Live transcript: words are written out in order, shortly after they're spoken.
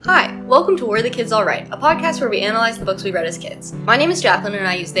Welcome to Were the Kids Alright, a podcast where we analyze the books we read as kids. My name is Jacqueline and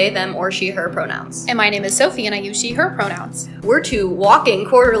I use they, them, or she, her pronouns. And my name is Sophie and I use she, her pronouns. We're two walking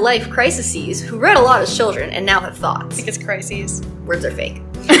quarter-life crises who read a lot as children and now have thoughts. I think it's crises. Words are fake.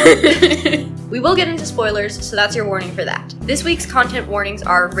 We will get into spoilers, so that's your warning for that. This week's content warnings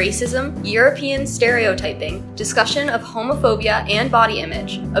are racism, European stereotyping, discussion of homophobia and body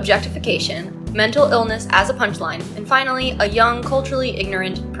image, objectification, mental illness as a punchline, and finally, a young, culturally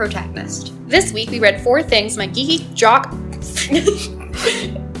ignorant protagonist. This week we read 4 things my geeky jock...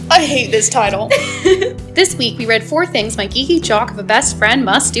 I hate this title. This week we read 4 things my geeky jock of a best friend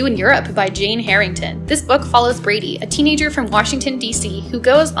must do in Europe by Jane Harrington. This book follows Brady, a teenager from Washington, D.C., who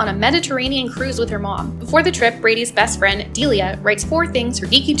goes on a Mediterranean cruise with her mom. Before the trip, Brady's best friend, Delia, writes 4 things her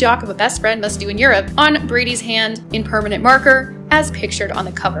geeky jock of a best friend must do in Europe on Brady's hand in permanent marker, as pictured on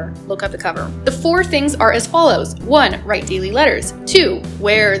the cover. Look up the cover. The 4 things are as follows. 1. Write daily letters. 2.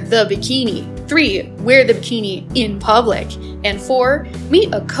 Wear the bikini. 3. Wear the bikini in public. And 4.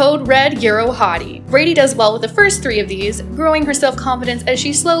 Meet a code red Euro hottie. Brady does well with the first 3 of these, growing her self-confidence as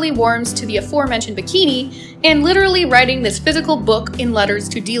she slowly warms to the aforementioned bikini and literally writing this physical book in letters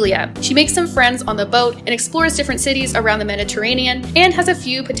to Delia. She makes some friends on the boat and explores different cities around the Mediterranean and has a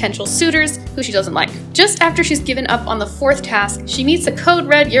few potential suitors who she doesn't like. Just after she's given up on the 4th task, she meets a code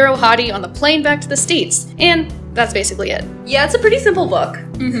red Euro hottie on the plane back to the States. And that's basically it. Yeah, it's a pretty simple book.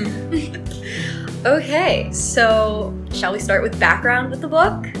 Okay, so shall we start with background with the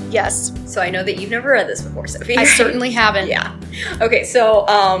book? Yes. So I know that you've never read this before, Sophie. I certainly haven't. Yeah. Okay, so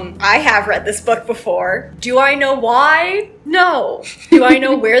I have read this book before. Do I know why? No. Do I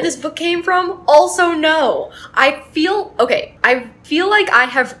know where this book came from? Also no. I feel like I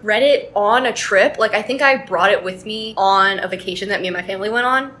have read it on a trip. Like, I think I brought it with me on a vacation that me and my family went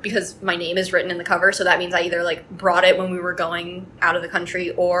on because my name is written in the cover, so that means I either, like, brought it when we were going out of the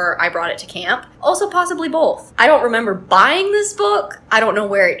country or I brought it to camp. Also, possibly both. I don't remember buying this book. I don't know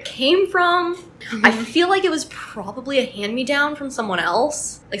where it came from. I feel like it was probably a hand-me-down from someone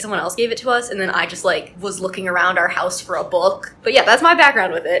else. Like, someone else gave it to us, and then I just, like, was looking around our house for a book. But yeah, that's my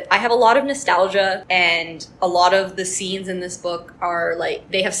background with it. I have a lot of nostalgia, and a lot of the scenes in this book are,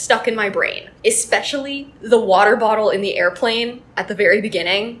 like, they have stuck in my brain. Especially the water bottle in the airplane at the very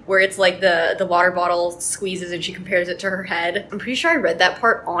beginning, where it's, like, the water bottle squeezes and she compares it to her head. I'm pretty sure I read that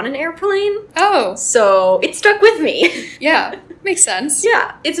part on an airplane. Oh. So, it stuck with me. Yeah, makes sense.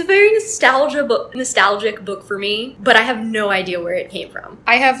 Yeah, it's a very nostalgic book for me, but I have no idea where it came from.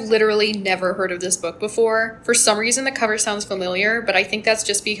 I have literally never heard of this book before. For some reason, the cover sounds familiar, but I think that's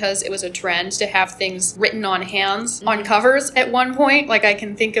just because it was a trend to have things written on hands on covers at one point. Like, I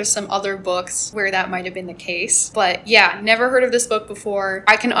can think of some other books where that might have been the case. But yeah, never heard of this book before.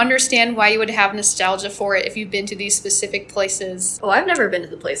 I can understand why you would have nostalgia for it if you've been to these specific places. Oh, I've never been to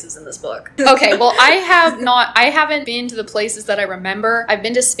the places in this book. Okay, well, I haven't been to the places that I remember. I've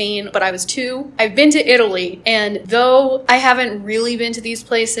been to Spain, but I was 2. I've been to Italy, and though I haven't really been to these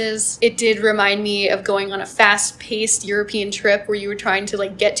places, it did remind me of going on a fast-paced European trip where you were trying to,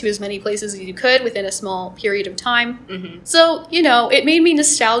 like, get to as many places as you could within a small period of time. So, you know, it made me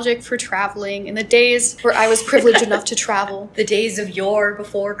nostalgic for traveling in the days where I was privileged enough to travel. The days of yore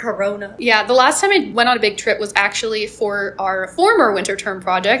before Corona. Yeah, the last time I went on a big trip was actually for our former winter term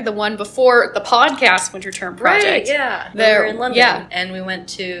project, the one before the podcast winter term project. Right, yeah. We were in London, yeah. And we went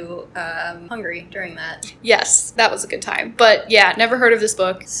to Hungary during that. Yes, that was a good time. But yeah, never heard of this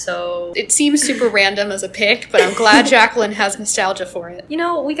book. So it seems super random as a pick, but I'm glad Jacqueline has nostalgia for it. You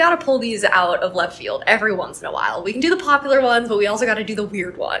know, we gotta pull these out of left field every once in a while. We can do the popular ones, but we also gotta do the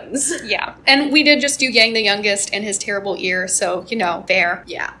weird ones. Yeah, and we did just do Yang the Youngest and his terrible ear, so, you know, fair.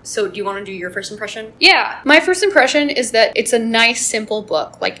 Yeah. So do you want to do your first impression? Yeah. My first impression is that it's a nice, simple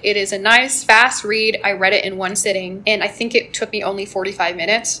book. Like, it is a nice, fast read. I read it in one sitting, and I think it took me only 45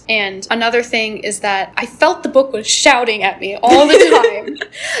 minutes. And another thing is that I felt the book was shouting at me all the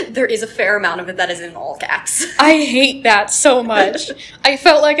time. There is a fair amount of it that is in all caps. I hate that so much. I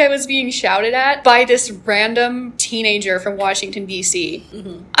felt like I was being shouted at by this random teenager from Washington, D.C.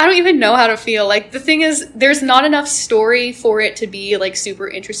 I don't even know how to feel. Like, the thing is, there's not enough story for it to be, like, super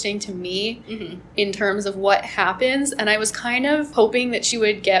interesting to me in terms of what happens, and I was kind of hoping that she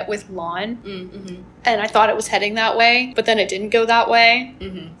would get with Lon. and I thought it was heading that way, but then it didn't go that way.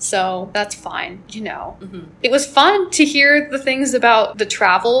 Mm-hmm. So that's fine, you know. Mm-hmm. It was fun to hear the things about the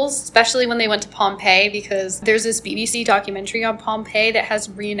travels, especially when they went to Pompeii, because there's this BBC documentary on Pompeii that has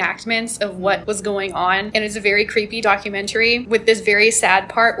reenactments of what was going on, and it's a very creepy documentary with this very sad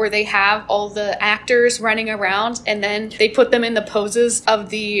part where they have all the actors running around and then they put them in the poses of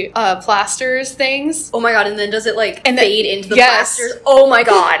the plasters things. Oh my god, and then does it like And fade into the yes. plasters? Oh my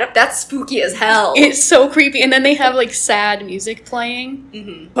god, that's spooky as hell. It's so creepy. And then they have like sad music playing.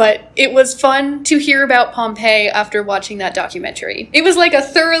 Mm-hmm. But it was fun to hear about Pompeii after watching that documentary. It was like a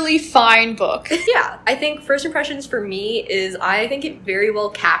thoroughly fine book. Yeah, I think first impressions for me is I think it very well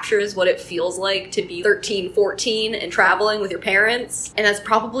captures what it feels like to be 13, 14 and traveling with your parents. And that's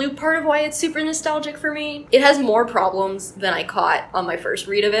probably part of why it's super nostalgic for me. It has more problems than I caught on my first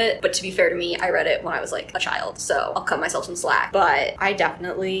read of it. But to be fair to me, I read it when I was like a child. So I'll cut myself some slack. But I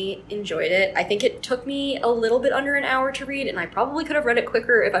definitely enjoyed it. I think it took me a little bit under an hour to read. And I probably could have read it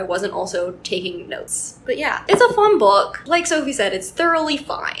quicker if I wasn't also taking notes. But yeah, it's a fun book. Like Sophie said, it's thoroughly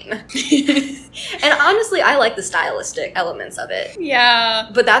fine. And honestly, I like the stylistic elements of it. Yeah.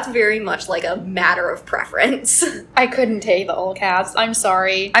 But that's very much like a matter of preference. I couldn't take the all caps. I'm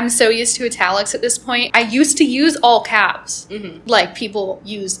sorry. I'm so used to italics at this point. I used to use all caps. Mm-hmm. Like people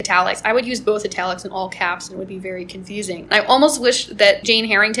use italics. I would use both italics and all caps and it would be very confusing. I almost wish that Jane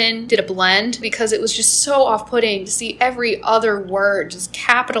Harrington did a blend because it was just so off-putting to see every other word just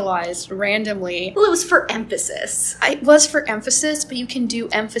capitalized randomly. Well, it was for emphasis. It was for emphasis, but you can do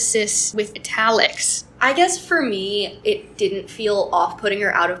emphasis with italics. I guess for me, it didn't feel off-putting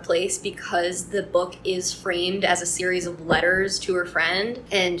or out of place because the book is framed as a series of letters to her friend.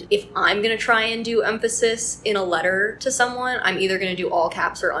 And if I'm going to try and do emphasis in a letter to someone, I'm either going to do all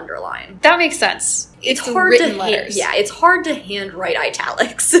caps or underline. That makes sense. It's the hard written to letters. yeah, it's hard to handwrite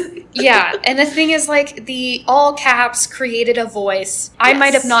italics. Yeah, and the thing is, like, the all caps created a voice. I Yes.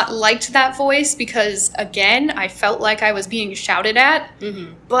 might have not liked that voice because, again, I felt like I was being shouted at,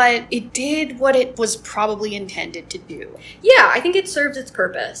 Mm-hmm. but it did what it was probably intended to do. Yeah, I think it serves its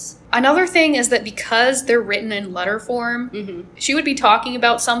purpose. Another thing is that because they're written in letter form, Mm-hmm. she would be talking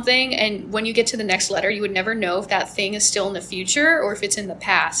about something, and when you get to the next letter, you would never know if that thing is still in the future or if it's in the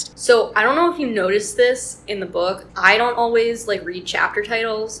past. So I don't know if you noticed this in the book. I don't always like read chapter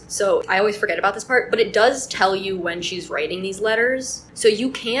titles, so I always forget about this part, but it does tell you when she's writing these letters. So you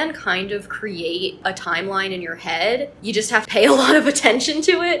can kind of create a timeline in your head. You just have to pay a lot of attention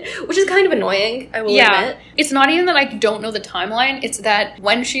to it, which is kind of annoying, I will admit. It's not even that I don't know the timeline, it's that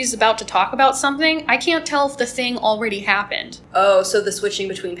when she's about to talk about something, I can't tell if the thing already happened. Oh, so the switching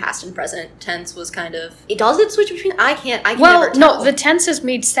between past and present tense was kind of... Does it switch between... I can Well, never tell. no, the tenses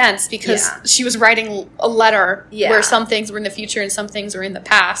made sense because Yeah. she was writing a letter Yeah. where some things were in the future and some things are in the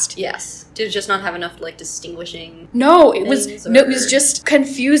past. Yes. Did it just not have enough, like, distinguishing... No, it was things, no, it was or- just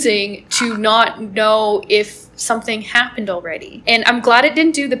confusing to not know if something happened already. And I'm glad it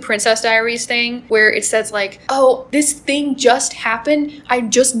didn't do the Princess Diaries thing where it says like, oh, this thing just happened. I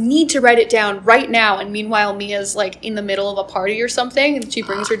just need to write it down right now. And meanwhile, Mia's like in the middle of a party or something and she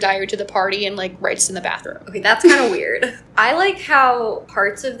brings her diary to the party and like writes in the bathroom. Okay, that's kind of weird. I like how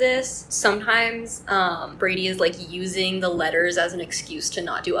parts of this, sometimes Brady is like using the letters as an excuse to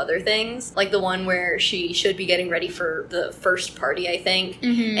not do other things. Like the one where she should be getting ready for the first party, I think.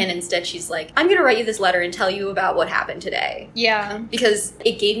 Mhm. And instead she's like, I'm going to write you this letter and tell you about what happened today. Yeah. Because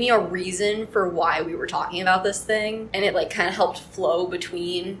it gave me a reason for why we were talking about this thing. And it like kind of helped flow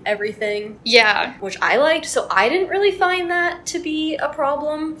between everything, Yeah. which I liked. So I didn't really find that to be a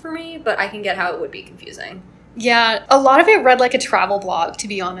problem for me, but I can get how it would be confusing. Yeah. A lot of it read like a travel blog, to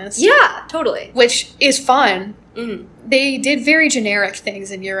be honest. Yeah, totally. Which is fun. Mm. They did very generic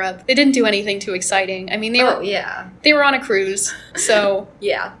things in Europe. They didn't do anything too exciting. I mean, Oh, yeah. they were on a cruise, so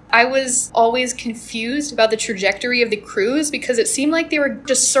Yeah. I was always confused about the trajectory of the cruise because it seemed like they were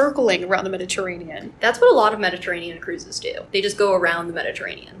just circling around the Mediterranean, That's what a lot of Mediterranean cruises do. They just go around the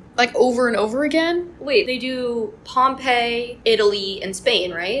Mediterranean. like over and over again. Wait, they do Pompeii, Italy, and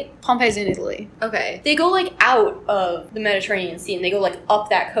Spain, right? Pompeii's in Italy. Okay. They go like out of the Mediterranean Sea and they go like up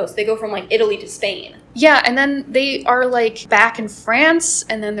that coast. They go from like Italy to Spain. Yeah, and then they are like back in France,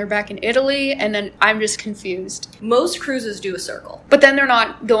 and then they're back in Italy, and then I'm just confused. Most cruises do a circle. But then they're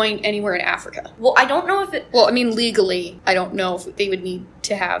not going anywhere in Africa. Well, I don't know if it... Well, I mean, legally, I don't know if they would need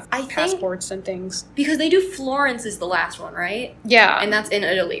to have I think- passports and things. Because they do Florence is the last one, right? Yeah. And that's in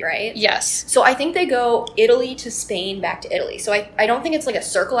Italy, right? yes. So I think they go Italy to Spain, back to Italy. So I don't think it's like a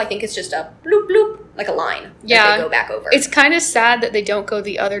circle. I think it's just a bloop, bloop, like a line that Yeah. they go back over. It's kind of sad that they don't go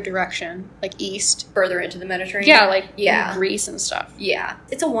the other direction, like east. further into the Mediterranean. Yeah, like Yeah. Greece and stuff. Yeah.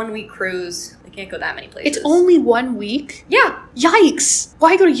 It's a 1 week cruise. Like, can't go that many places. It's only 1 week? Yeah. Yikes!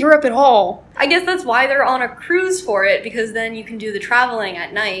 Why go to Europe at all? I guess that's why they're on a cruise for it, because then you can do the traveling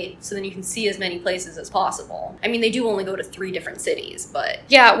at night, so then you can see as many places as possible. I mean, they do only go to 3 different cities, but...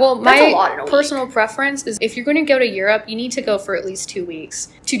 Yeah, well, that's a lot in my a week. personal preference is if you're going to go to Europe, you need to go for at least 2 weeks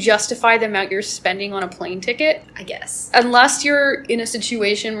to justify the amount you're spending on a plane ticket. I guess. Unless you're in a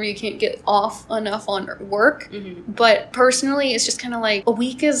situation where you can't get off enough on work. Mm-hmm. But personally, it's just kind of like a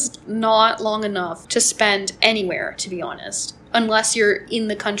week is not long enough to spend anywhere, to be honest. Unless you're in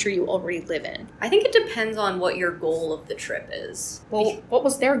the country you already live in. I think it depends on what your goal of the trip is. Well, what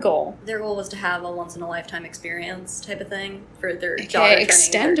was their goal? Their goal was to have a once-in-a-lifetime experience type of thing for their Okay, daughter turning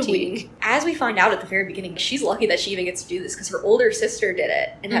extend 13. a week. As we find out at the very beginning, she's lucky that she even gets to do this because her older sister did it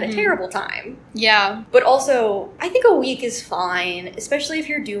and had a terrible time. Yeah. But also, I think a week is fine, especially if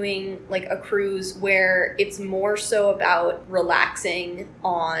you're doing like a cruise where it's more so about relaxing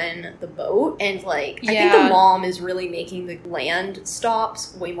on the boat. And like, I think the mom is really making the land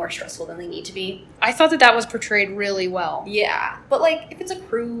stops way more stressful than they need to be. I thought that was portrayed really well. Yeah. But like, if it's a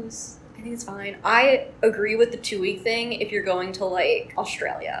cruise, I think it's fine. I agree with the 2-week thing if you're going to like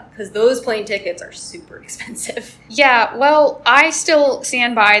Australia, because those plane tickets are super expensive. Yeah, well, I still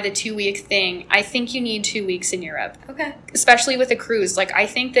stand by the 2-week thing. I think you need 2 weeks in Europe. Okay. Especially with a cruise. Like, I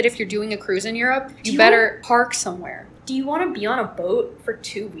think that if you're doing a cruise in Europe, you you better park somewhere. Do you want to be on a boat for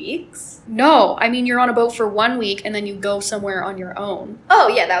 2 weeks? No, I mean, you're on a boat for 1 week and then you go somewhere on your own. Oh,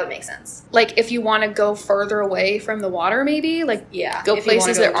 yeah, that would make sense. Like, if you want to go further away from the water, maybe? Like, Yeah. go if you wanna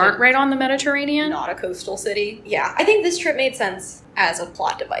places go that to aren't right on the Mediterranean? Not a coastal city. Yeah, I think this trip made sense as a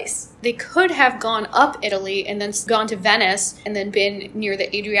plot device. They could have gone up Italy and then gone to Venice and then been near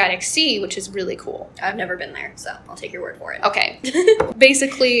the Adriatic Sea, which is really cool. I've never been there, so I'll take your word for it. Okay.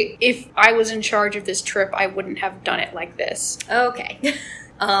 Basically, if I was in charge of this trip, I wouldn't have done it like this. Okay.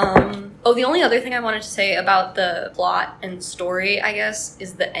 The only other thing I wanted to say about the plot and story, I guess,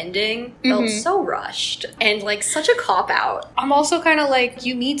 is the ending felt so rushed and like such a cop-out. I'm also kind of like,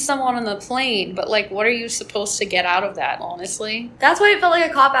 you meet someone on the plane, but like, what are you supposed to get out of that, honestly? That's why it felt like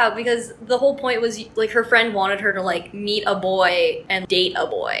a cop-out, because the whole point was like her friend wanted her to like meet a boy and date a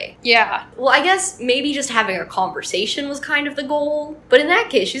boy. Yeah. Well, I guess maybe just having a conversation was kind of the goal. But in that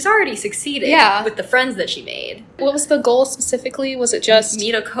case, she's already succeeded with the friends that she made. What was the goal specifically? Was it just...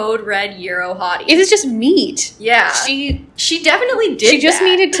 meet a code red Euro hottie. It was just meet. Yeah. She definitely did. She just that.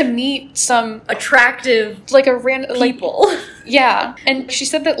 needed to meet some attractive like a random people. Yeah. And she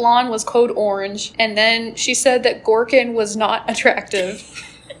said that Lon was code orange, and then she said that Gorkin was not attractive.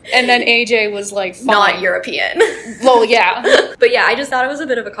 And then AJ was like, fine. Not European. Well, yeah. But yeah, I just thought it was a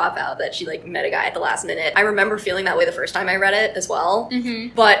bit of a cop-out that she like met a guy at the last minute. I remember feeling that way the first time I read it as well.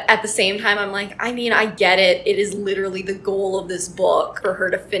 Mm-hmm. But at the same time, I'm like, I mean, I get it. It is literally the goal of this book for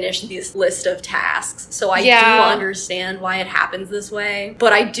her to finish this list of tasks. So I do understand why it happens this way.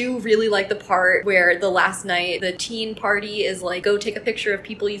 But I do really like the part where the last night, the teen party is like, go take a picture of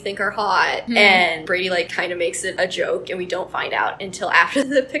people you think are hot. Mm-hmm. And Brady like kind of makes it a joke, and we don't find out until after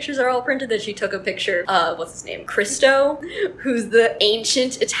the pictures are all printed that she took a picture of, what's his name, Cristo, who's the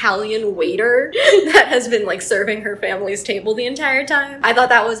ancient Italian waiter that has been like serving her family's table the entire time. I thought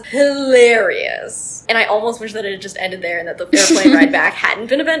that was hilarious. And I almost wish that it had just ended there and that the airplane ride back hadn't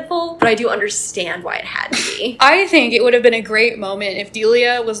been eventful, but I do understand why it had to be. I think it would have been a great moment if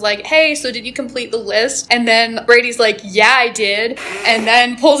Delia was like, hey, so did you complete the list? And then Brady's like, yeah, I did. And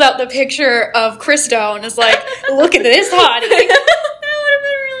then pulls out the picture of Cristo and is like, look at this hottie.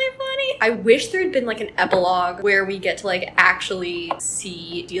 I wish there had been like an epilogue where we get to like actually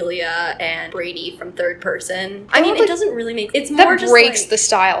see Delia and Brady from third person. I mean, it doesn't really make it's more just breaks like, the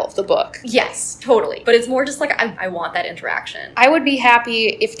style of the book. Yes, totally. But it's more just like I want that interaction. I would be happy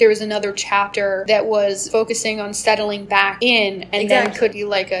if there was another chapter that was focusing on settling back in, and then could be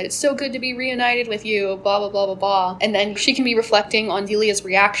like it's so good to be reunited with you, blah blah blah blah blah, and then she can be reflecting on Delia's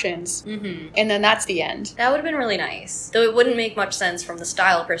reactions, and then that's the end. That would have been really nice. Though it wouldn't make much sense from the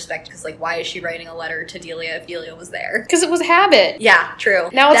style perspective, because like, why is she writing a letter to Delia if Delia was there? Because it was habit. Yeah, true.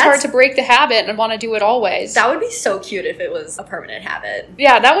 Now it's hard to break the habit and want to do it always. That would be so cute if it was a permanent habit.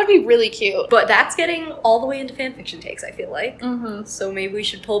 Yeah, that would be really cute. But that's getting all the way into fanfiction takes, I feel like. Mm-hmm. So maybe we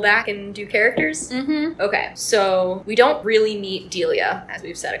should pull back and do characters? Mm-hmm. Okay, so we don't really meet Delia, as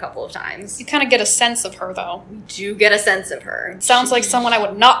we've said a couple of times. You kind of get a sense of her, though. We do get a sense of her. Sounds like someone I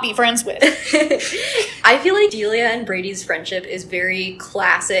would not be friends with. I feel like Delia and Brady's friendship is very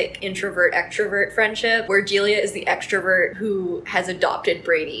classic intro introvert-extrovert friendship, where Delia is the extrovert who has adopted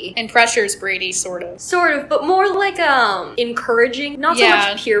Brady. And pressures Brady, sort of. Sort of, but more like encouraging, not so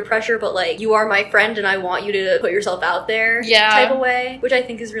much peer pressure, but like, you are my friend and I want you to put yourself out there type of way, which I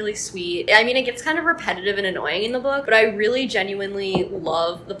think is really sweet. I mean, it gets kind of repetitive and annoying in the book, but I really genuinely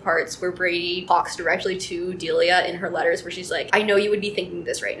love the parts where Brady talks directly to Delia in her letters where she's like, I know you would be thinking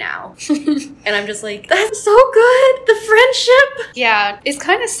this right now. And I'm just like, that's so good! The friendship! Yeah, it's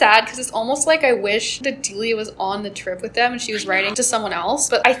kind of sad because it's almost like I wish that Delia was on the trip with them and she was writing to someone else,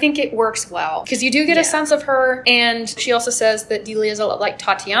 but I think it works well because you do get a sense of her, and she also says that Delia is a lot like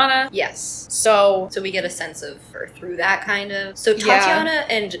Tatiana. Yes. So we get a sense of her through that kind of. So Tatiana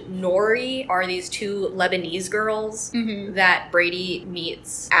and Nori are these two Lebanese girls that Brady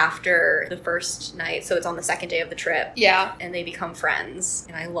meets after the first night. So it's on the second day of the trip. Yeah. And they become friends,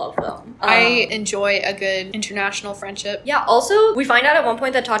 and I love them. I enjoy a good international friendship. Yeah, also, we find out at one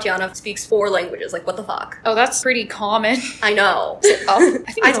point that Tatiana speaks 4 languages. Like, what the fuck? Oh, that's pretty common. I know. I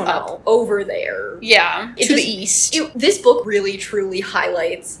think I don't know. Over there. Yeah, to the east. This book really, truly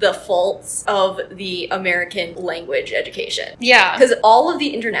highlights the faults of the American language education. Yeah. Because all of the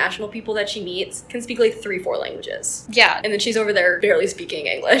international people that she meets can speak like 3-4 languages. Yeah. And then she's over there barely speaking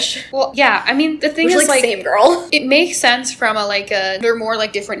English. Well, yeah, I mean, the thing is, like, same girl. It makes sense from there are more,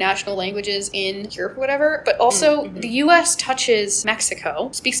 like, different national languages in Europe or whatever, but also the U.S. touches Mexico,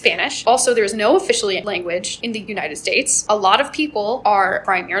 speaks Spanish. Also, there's no official language in the United States. A lot of people are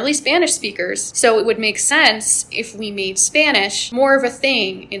primarily Spanish speakers, so it would make sense if we made Spanish more of a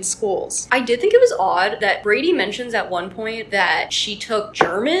thing in schools. I did think it was odd that Brady mentions at one point that she took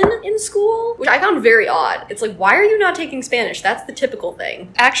German in school, which I found very odd. It's like, why are you not taking Spanish? That's the typical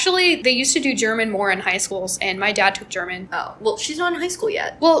thing. Actually, they used to do German more in high schools, and my dad took German. Oh, well, she's not in high school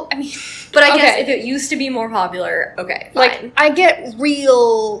yet. Well, I mean... But I guess if it used to be more popular, okay, fine. Like, I get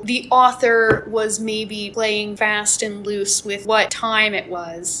the author was maybe playing fast and loose with what time it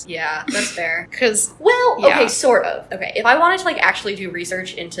was. Yeah, that's fair. Because... okay, sort of. Okay, if I wanted to, like, actually do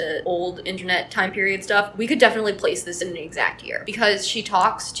research into old internet time period stuff, we could definitely place this in an exact year. Because she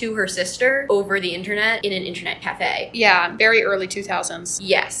talks to her sister over the internet in an internet cafe. Yeah, very early 2000s.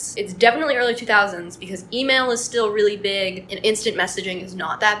 Yes, it's definitely early 2000s because email is still really big and instant messaging is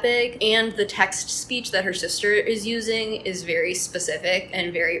not that big. And the text speech that her sister is using is very specific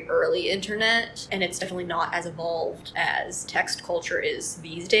and very early internet. And it's definitely not as evolved as text culture is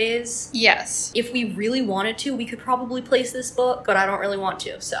these days. Yes. If we really wanted to, we could probably place this book, but I don't really want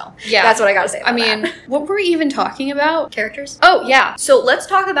to, so yeah, that's what I gotta say about that. What were we even talking about? Characters? Oh, yeah. So let's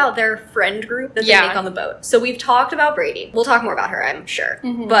talk about their friend group that they make on the boat. So we've talked about Brady. We'll talk more about her, I'm sure.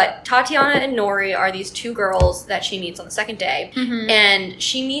 But Tatiana and Nori are these 2 girls that she meets on the second day, and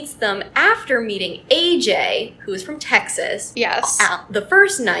she meets them after meeting AJ, who is from Texas. Yes. The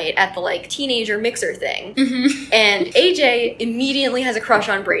first night at the, like, teenager mixer thing. And AJ immediately has a crush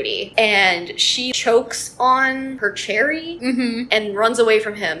on Brady, and she chokes on her cherry and runs away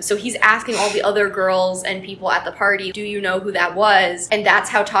from him. So he's asking all the other girls and people at the party, do you know who that was? And that's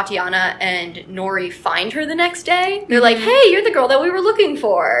how Tatiana and Nori find her the next day. They're like, hey, you're the girl that we were looking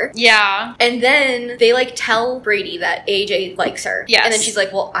for. Yeah. And then they, like, tell Brady that AJ likes her. Yes. And then she's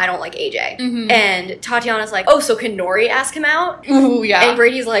like, well, I don't like AJ. And Tatiana's like, oh, so can Nori ask him out? Ooh, yeah. And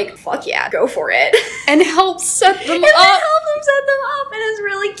Brady's like, fuck yeah, go for it. And helps set them and up. help them set them up, and it's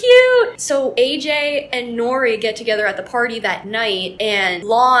really cute. So AJ and Nori get together at the party that night, and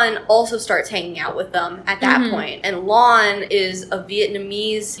Lon also starts hanging out with them at that point. And Lon is a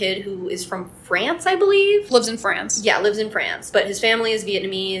Vietnamese kid who is from France, I believe. Lives in France. Yeah, lives in France. But his family is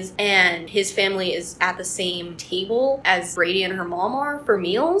Vietnamese, and his family is at the same table as Brady and her mom are for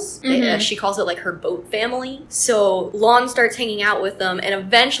meals. She calls it, like, her boat family. So Lon starts hanging out with them, and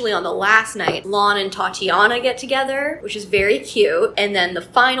eventually on the last night, Lon and Tatiana get together, which is very cute. And then the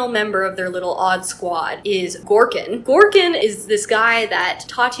final member of their little odd squad is Gorkin. Gorkin is this guy that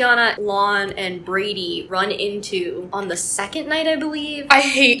Tatiana, Lon, and Brady run into on the second night, I believe. I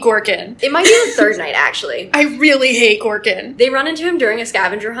hate Gorkin. It might be the third night, actually. I really hate Gorkin. They run into him during a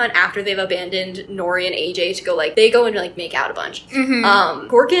scavenger hunt after they've abandoned Nori and AJ to go, like, they go and, like, make out a bunch.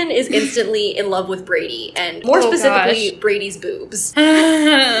 Gorkin is instantly in love with Brady, and more specifically, Brady's boobs.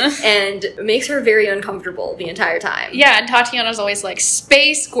 And makes her very uncomfortable the entire time. Yeah, and Tatiana's always like,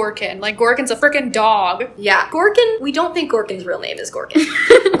 Space Gorkin. Like, Gorkin's a freaking dog. Yeah. Gorkin, we don't think Gorkin's real name is Gorkin.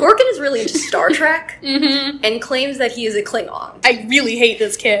 Gorkin is really into Star Trek and claims that he is a Klingon. I really hate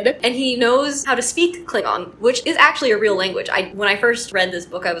this kid. And he knows how to speak Klingon, which is actually a real language. When I first read this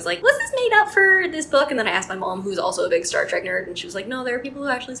book, I was like, was this made up for this book? And then I asked my mom, who's also a big Star Trek nerd, and she was like, no, there are people who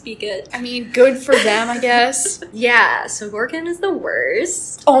actually speak it. I mean, good for them, I guess. Yeah, so Gorkin is the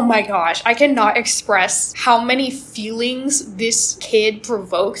worst. Oh my gosh, I cannot express how many feelings this kid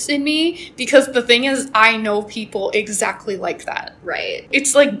provokes in me, because the thing is, I know people exactly like that. Right.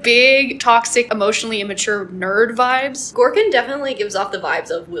 It's like big, toxic, emotionally immature nerd vibes. Gorkin definitely gives off the vibes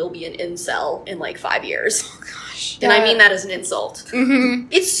of will be an incel in like 5 years. Oh gosh. And I mean that as an insult. Mm-hmm.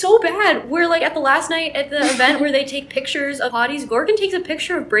 It's so bad. We're like at the last night at the event where they take pictures of bodies. Gorkin takes a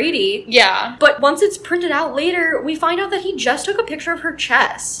picture of Brady. Yeah. But once it's printed out later, we find out that he just took a picture of her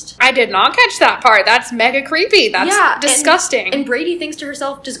chest. I did not catch that part. That's mega creepy. That's disgusting. And Brady thinks to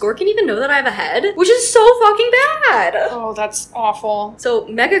herself, does Gorkin even know that I have a head? Which is so fucking bad. Oh, that's awful. So,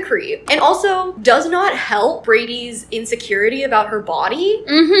 mega creep. And also, does not help Brady's insecurity about her body.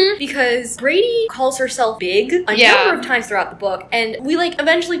 Mm-hmm. Because Brady calls herself big a number of times throughout the book. And we, like,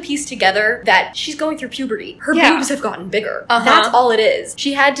 eventually piece together that she's going through puberty. Her boobs have gotten bigger. That's all it is.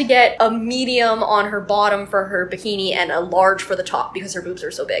 She had to get a medium on her bottom for her bikini and a large for the top because her boobs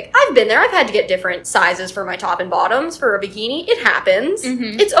are so big. I've been there. I've had to get different sizes for my top and bottoms for a bikini. It happens.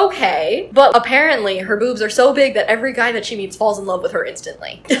 Mm-hmm. It's okay. But apparently, her boobs are so big that every guy that she meets falls in love with her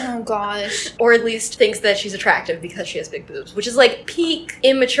instantly. Oh, gosh. Or at least thinks that she's attractive because she has big boobs, which is like peak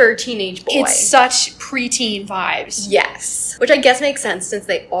immature teenage boy. It's such preteen vibes. Yes. Which I guess makes sense since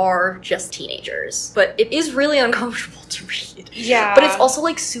they are just teenagers. But it is really uncomfortable to read. Yeah. But it's also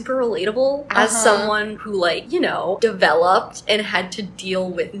like super relatable as someone who like, you know, developed and had to deal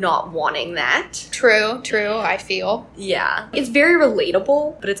with not wanting that. True, I feel. Yeah. It's very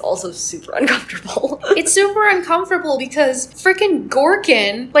relatable, but it's also super uncomfortable. It's super uncomfortable because freaking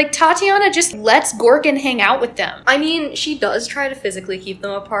Gorkin, like Tatiana just lets Gorkin hang out with them. I mean, she does try to physically keep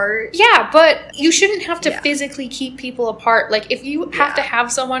them apart. Yeah, but you shouldn't have to physically keep people apart. Like, if you have to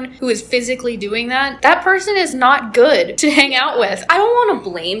have someone who is physically doing that, that person is not good to hang out with. I don't want to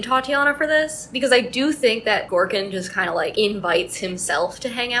blame Tatiana for this, because I do think that Gorkin just kind of, like, invites himself to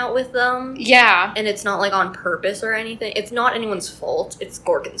hang out with them. Yeah. And it's not, like, on purpose or anything. It's not anyone's fault. It's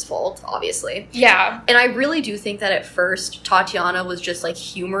Gorkin's fault, obviously. Yeah. And I really do think that at first, Tatiana was just, like,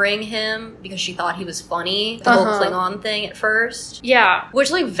 humoring him because she thought he was funny. The whole Klingon thing at first. Yeah.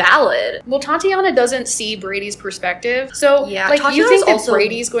 Which, like, valid. Well, Tatiana doesn't see Brady's perspective. So, like, Tatiana's you think that also,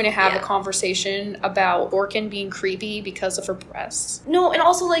 Brady's going to have a conversation about Gorkin being creepy because of her breasts? No, and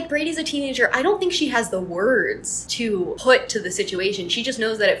also, like, Brady's a teenager. I don't think she has the words to put to the situation. She just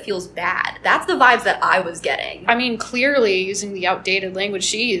knows that it feels bad. That's the vibes that I was getting. I mean, clearly using the outdated language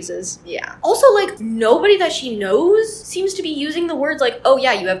she uses. Yeah. Also, like, nobody that she knows seems to be using the words like, oh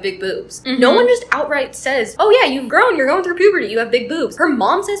yeah, you have big boobs. Mm-hmm. No one just outright says, oh yeah, you've grown, you're going through puberty, you have big boobs. Her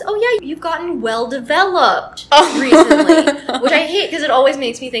mom says, oh yeah, you've gotten well developed recently. Which I hate because it always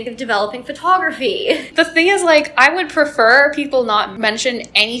makes me think of developing photography. The thing is, like, I would prefer people not mention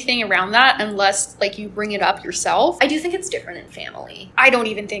anything around that unless, like, you bring it up yourself. I do think it's different in family. I don't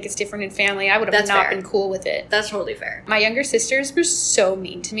even think it's different in family. I would have not been cool with it. That's totally fair. My younger sisters were so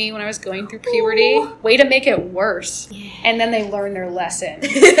mean to me when I was going through puberty. Ooh. Way to make it worse. Yeah. And then they learned their lesson a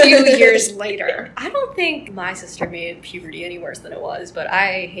few years later. I don't think my sister made puberty any worse than it was, but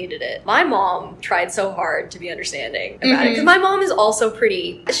I hated it. My mom tried so hard to be understanding about it, because my mom is also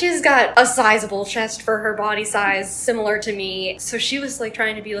pretty. She's got a sizable chest for her body size, similar to me. So she was like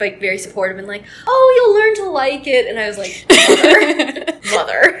trying to be like very supportive and like, oh, you'll learn to like it. And I was like,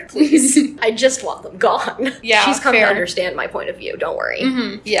 mother, please. I just want them gone. Yeah, she's come to understand my point of view. Don't worry.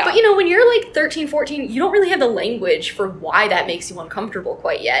 Mm-hmm. Yeah. But you know, when you're like 13, 14, you don't really have the language for why that makes you uncomfortable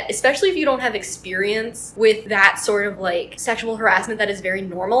quite yet, especially if you don't have experience with that sort of like sexual harassment that is very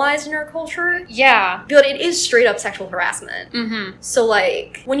normalized in our culture. Yeah. But it is straight up sexual harassment. Mm-hmm. So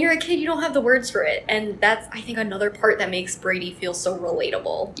like, when you're a kid, you don't have the words for it. And that's, I think, another part that makes Brady feel so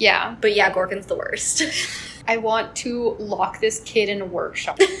relatable. Yeah. But yeah, Gorkin's the worst. I want to lock this kid in a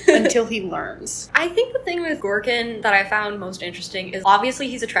workshop until he learns. I think the thing with Gorkin that I found most interesting is obviously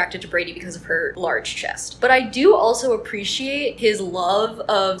he's attracted to Brady because of her large chest. But I do also appreciate his love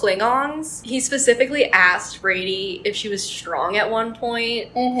of Klingons. He specifically asked Brady if she was strong at one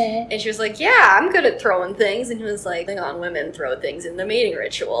point. Mm-hmm. And she was like, yeah, I'm good at throwing things. And he was like, Klingon women throw things in the mating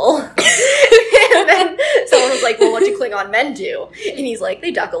ritual. And then someone was like, well, what do Klingon men do? And he's like,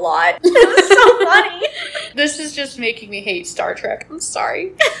 they duck a lot. It was so funny. This is just making me hate Star Trek. I'm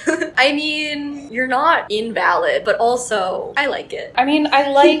sorry. I mean, you're not invalid, but also, I like it. I mean,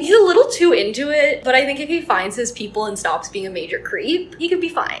 I like... He's a little too into it, but I think if he finds his people and stops being a major creep, he could be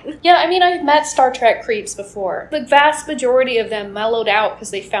fine. Yeah, I mean, I've met Star Trek creeps before. The vast majority of them mellowed out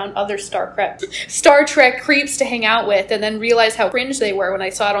because they found other Star Trek creeps to hang out with and then realized how cringe they were when I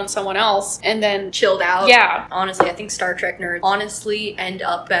saw it on someone else and then... chilled out. Yeah. Honestly, I think Star Trek nerds honestly end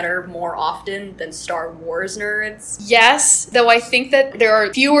up better more often than Star Wars nerds. Yes, though I think that there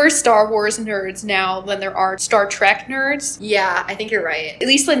are fewer Star Wars nerds now than there are Star Trek nerds. Yeah, I think you're right. At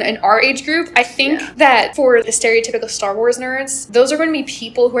least in our age group, I think that for the stereotypical Star Wars nerds, those are going to be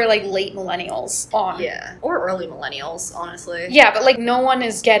people who are like late millennials on. Yeah, or early millennials, honestly. Yeah, but like no one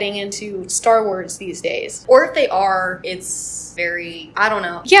is getting into Star Wars these days. Or if they are, it's very, I don't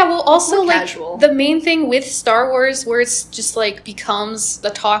know. Yeah, well also like casual. The main thing with Star Wars where it's just like becomes the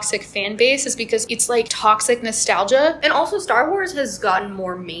toxic fan base is because it's like toxic nostalgia. And also Star Wars has gotten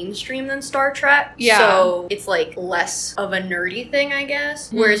more mainstream than Star Trek. Yeah. So it's like less of a nerdy thing, I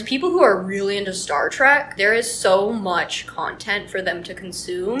guess. Whereas people who are really into Star Trek, there is so much content for them to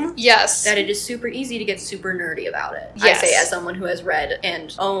consume. Yes. That it is super easy to get super nerdy about it. Yes. I say as someone who has read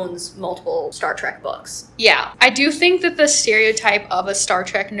and owns multiple Star Trek books. Yeah. I do think that the stereotype of a Star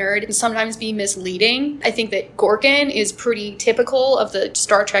Trek nerd can sometimes be misleading. I think that Gorkin is pretty typical of the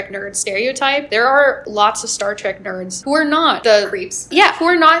Star Trek nerd stereotype. There are lots of Star Trek nerds who are not the creeps. Yeah, who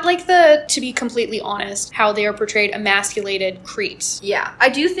are not like the, to be completely honest, how they are portrayed emasculated creeps. Yeah. I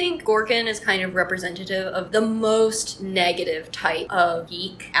do think Gorkin is kind of representative of the most negative type of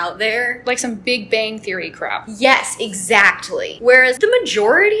geek out there. Like some Big Bang Theory crap. Yes, exactly. Whereas the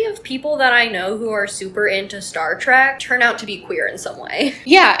majority of people that I know who are super into Star Trek turn out to be queer in some way.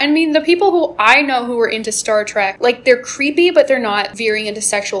 Yeah, I mean, the people who I know who are into Star Trek, like, they're creepy, but they're not veering into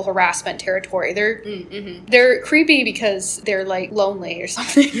sexual harassment territory. They're creepy because they're, like, lonely or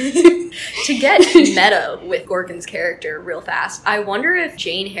something. To get meta with Gorkin's character real fast, I wonder if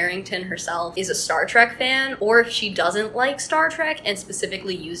Jane Harrington herself is a Star Trek fan, or if she doesn't like Star Trek and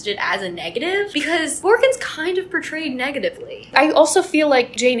specifically used it as a negative, because Gorkin's kind of portrayed negatively. I also feel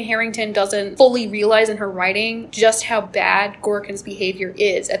like Jane Harrington doesn't fully realize in her writing just how bad Gorkin's behavior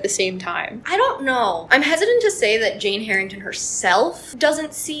is at the same time. I don't know. I'm hesitant to say that Jane Harrington herself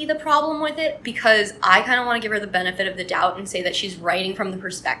doesn't see the problem with it, because I kind of want to give her the benefit of the doubt and say that she's writing from the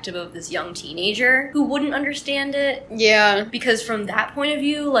perspective of this young teenager who wouldn't understand it. Yeah. Because from that point of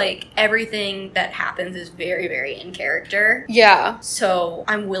view, like, everything that happens is very, very in character. Yeah. So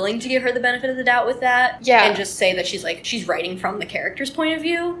I'm willing to give her the benefit of the doubt with that. Yeah. And just say that she's writing from the character's point of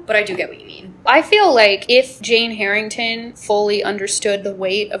view, but I do get what you mean. I feel like if Jane Harrington fully understood the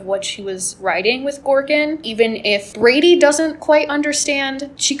weight of what she was writing with Gorkin, even if Brady doesn't quite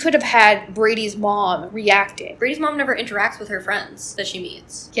understand, she could have had Brady's mom reacting. Brady's mom never interacts with her friends that she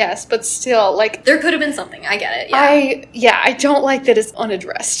meets. Yes, but still, like... There could have been something. I get it. Yeah. I don't like that it's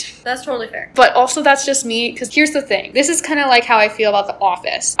unaddressed. That's totally fair. But also that's just me, because here's the thing. This is kind of like how I feel about The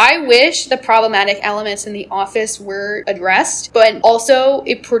Office. I wish the problematic elements in The Office were addressed, but also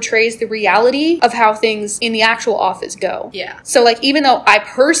it portrays the reality of how things in the actual office go. Yeah. So, like, even though I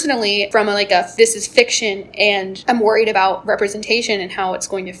personally, from this is fiction and I'm worried about representation and how it's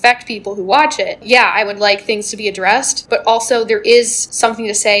going to affect people who watch it, yeah, I would like things to be addressed, but also there is something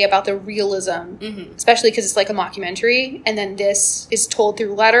to say about the realism, especially because it's like a mockumentary, and then this is told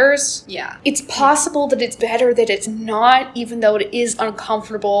through letters. Yeah. It's possible that it's better that it's not, even though it is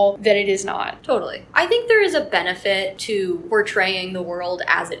uncomfortable that it is not. Totally. I think there is a benefit to portraying the world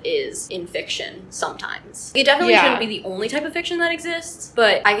as it is in fiction sometimes. It definitely shouldn't be the only type of fiction that exists,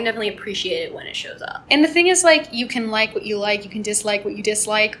 but I can definitely appreciate it when it shows up. And the thing is, like, you can like what you like, you can dislike what you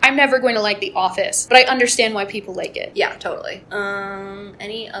dislike. I'm never going to like The Office, but I understand why people like it. Yeah, totally.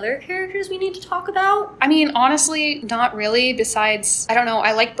 Any other characters we need to talk about? I mean, honestly, not really, besides, I don't know,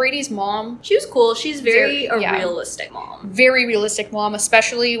 I like Brady's mom. She was cool. She's very realistic mom. Very realistic mom,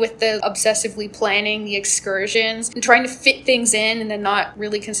 especially with the obsessively planning the excursions and trying to fit things in and then not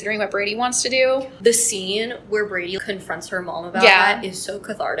really considering what Brady wants to do. The scene where Brady confronts her mom about that is so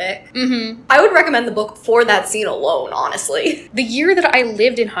cathartic. Mm-hmm. I would recommend the book for that scene alone, honestly. The year that I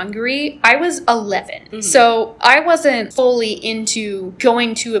lived in Hungary, I was 11. So I wasn't fully into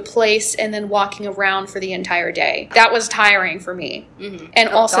going to a place and then walking around for the entire day. That was tiring for me. And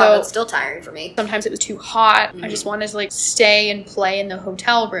also, that's still tiring for me. Sometimes it was too hot. I just wanted to like stay and play in the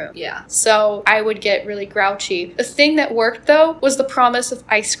hotel room. Yeah. So I would get really grouchy. The thing that worked though was the promise of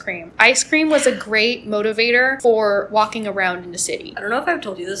ice cream. Ice cream was a great motivator for walking around in the city. I don't know if I've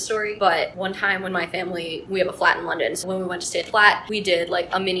told you this story, but one time when my family, we have a flat in London, so when we went to stay at the flat, we did like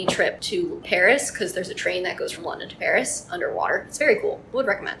a mini trip to Paris Paris because there's a train that goes from London to Paris underwater. It's very cool. Would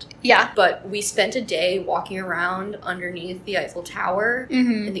recommend. Yeah. But we spent a day walking around underneath the Eiffel Tower,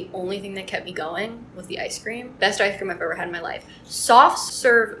 and the only thing that kept me going was the ice cream. Best ice cream I've ever had in my life. Soft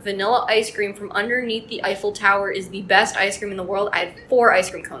serve vanilla ice cream from underneath the Eiffel Tower is the best ice cream in the world. I had 4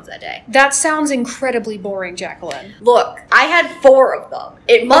 ice cream cones that day. That sounds incredibly boring, Jacqueline. Look, I had 4 of them.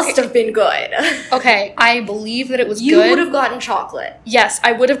 It must have been good. Okay, I believe that it was You good. would have gotten chocolate. Yes,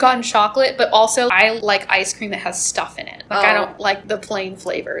 I would have gotten chocolate, but also I like ice cream that has stuff in it. Like, I don't like the plain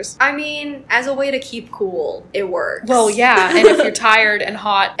flavors. I mean, as a way to keep cool, it works. Well, yeah, and if you're tired and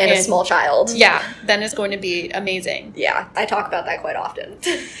hot and a small child. Yeah, then it's going to be amazing. Yeah, I talk about that quite often.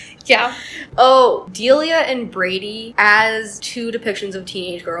 Yeah. Oh, Delia and Brady as 2 depictions of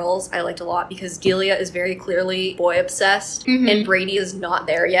teenage girls I liked a lot because Delia is very clearly boy obsessed and Brady is not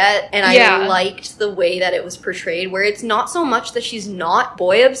there yet. And I liked the way that it was portrayed where it's not so much that she's not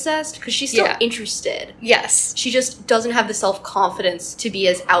boy obsessed because she's still interested. Yes. She just doesn't have the self-confidence to be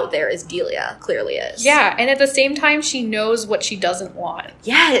as out there as Delia clearly is. Yeah, and at the same time, she knows what she doesn't want.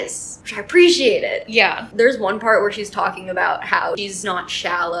 Yes, which I appreciate it. Yeah. There's one part where she's talking about how she's not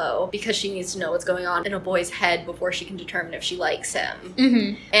shallow because she needs to know what's going on in a boy's head before she can determine if she likes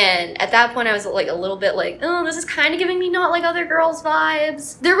him. And at that point, I was like a little bit like, oh, this is kind of giving me Not Like Other Girls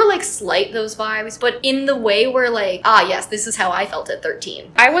vibes. There were like slight those vibes, but in the way where like, yes, this is how I felt at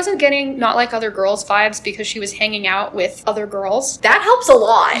 13. I wasn't getting Not Like Other Girls vibes because she was hanging out with other girls. That helps a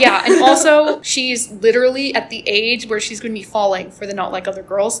lot. Yeah, and also she's literally at the age where she's going to be falling for the Not Like Other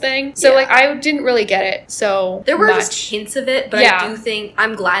Girls thing. So like, I didn't really get it. So there were just hints of it, but I do think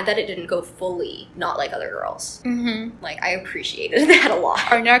I'm glad that it didn't go fully Not Like Other Girls. Like, I appreciated that a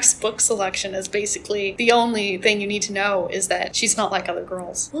lot. Our next book selection is basically the only thing you need to know is that she's not like other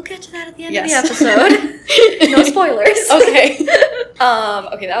girls. We'll get to that at the end of the episode. No spoilers. Okay.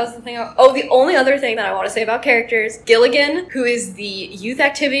 Okay, that was the thing. The only other thing that I want to say about characters, Gilligan, who is the youth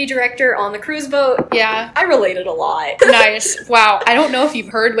activity director on the cruise boat. Yeah. I related a lot. Nice. Wow. I don't know if you've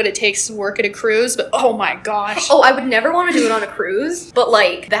heard what it takes to work at a cruise, but oh my gosh. Oh, I would never want to do it on a cruise, but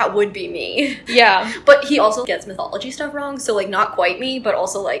like, that would be me. Yeah. But he also gets mythology stuff wrong, so like, not quite me, but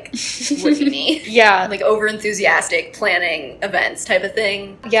also like, would be me. Yeah. Like, over-enthusiastic planning events type of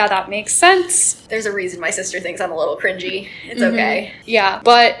thing. Yeah, that makes sense. There's a reason my sister thinks I'm a little cringy. It's okay. Yeah,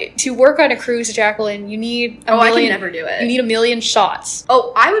 but to work on a cruise, Jacqueline, you need a million... I can never do it. You need a million shots.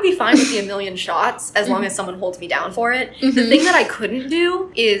 Oh, I would be fine with the a million shots as long as someone holds me down for it. The thing that I couldn't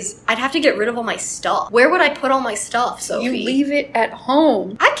do is I'd have to get rid of all my stuff. Where would I put all my stuff, Sophie? You leave it at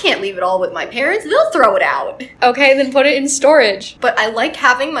home. I can't leave it all with my parents. They'll throw it out. Okay, then put it in storage. But I like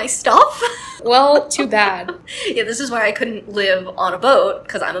having my stuff. Well, too bad. Yeah, this is why I couldn't live on a boat,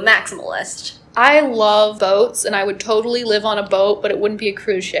 because I'm a maximalist. I love boats, and I would totally live on a boat, but it wouldn't be a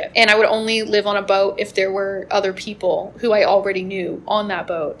cruise ship. And I would only live on a boat if there were other people who I already knew on that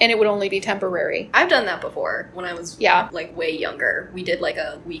boat, and it would only be temporary. I've done that before when I was like way younger. We did like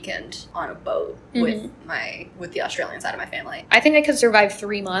a weekend on a boat with the Australian side of my family. I think I could survive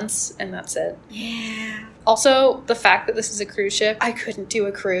 3 months, and that's it. Yeah. Also, the fact that this is a cruise ship, I couldn't do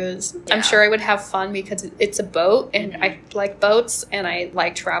a cruise. Yeah. I'm sure I would have fun because it's a boat, and I like boats, and I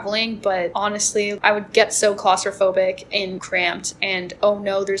like traveling, but honestly, I would get so claustrophobic and cramped, and oh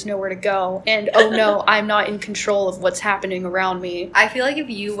no, there's nowhere to go, and oh no, I'm not in control of what's happening around me. I feel like if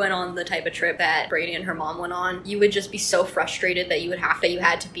you went on the type of trip that Brady and her mom went on, you would just be so frustrated that you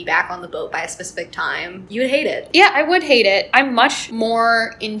had to be back on the boat by a specific time. You would hate it. Yeah, I would hate it. I'm much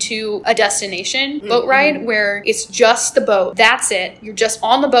more into a destination boat ride where it's just the boat. That's it. You're just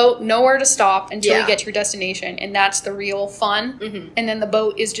on the boat, nowhere to stop until you get to your destination, and that's the real fun. And then the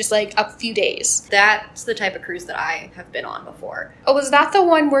boat is just like a few days. That's the type of cruise that I have been on before. Oh, was that the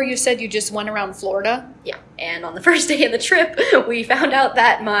one where you said you just went around Florida? Yeah. And on the first day of the trip, we found out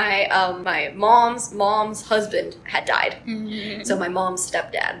that my my mom's husband had died. So my mom's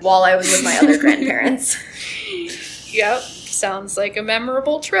stepdad, while I was with my other grandparents. Yep. Sounds like a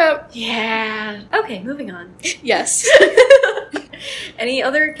memorable trip. Yeah. Okay, moving on. Yes. Any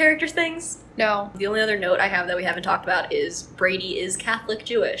other character things? No. The only other note I have that we haven't talked about is Brady is Catholic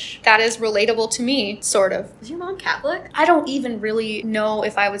Jewish. That is relatable to me, sort of. Is your mom Catholic? I don't even really know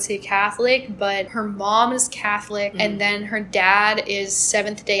if I would say Catholic, but her mom is Catholic, and then her dad is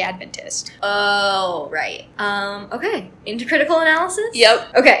Seventh-day Adventist. Oh, right. Okay. Into critical analysis?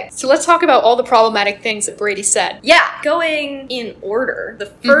 Yep. Okay. So let's talk about all the problematic things that Brady said. Yeah. Going in order, the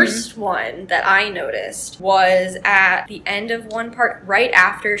first one that I noticed was at the end of one part, right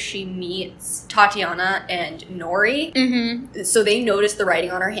after she meets meets Tatiana and Nori. Mm-hmm. So they notice the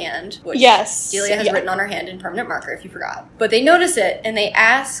writing on her hand, which Yes. Delia has written on her hand in permanent marker, if you forgot. But they notice it, and they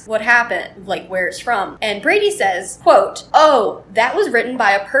ask what happened, like where it's from. And Brady says, quote, "Oh, that was written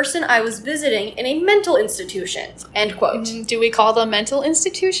by a person I was visiting in a mental institution," end quote. Do we call them mental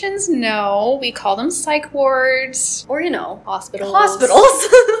institutions? No. We call them psych wards. Or, you know, Hospitals.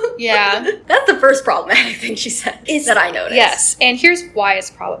 Yeah. That's the first problematic thing she said that I noticed. Yes. And here's why it's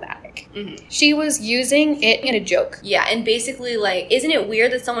problematic. Mm-hmm. She was using it in a joke. Yeah, and basically, like, isn't it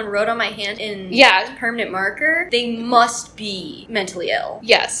weird that someone wrote on my hand in permanent marker? They must be mentally ill.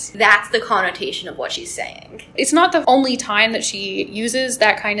 Yes. That's the connotation of what she's saying. It's not the only time that she uses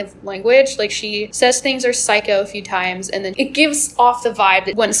that kind of language. Like, she says things are psycho a few times, and then it gives off the vibe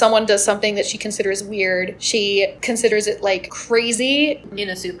that when someone does something that she considers weird, she considers it, like, crazy. In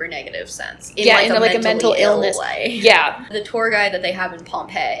a super negative sense. In a mental illness way. Yeah. The tour guide that they have in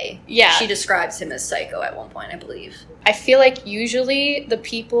Pompeii, she describes him as psycho at one point, I believe. I feel like usually the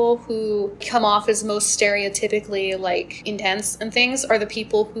people who come off as most stereotypically, like, intense and things are the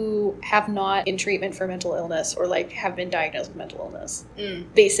people who have not in treatment for mental illness or, like, have been diagnosed with mental illness.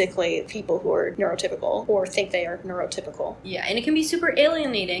 Basically, people who are neurotypical or think they are neurotypical. Yeah, and it can be super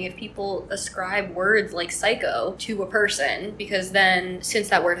alienating if people ascribe words like psycho to a person, because then, since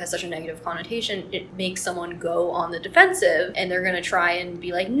that word has such a negative connotation, it makes someone go on the defensive, and they're going to try and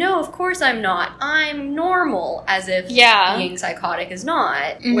be like, no, of course I'm not. I'm normal, as if being psychotic is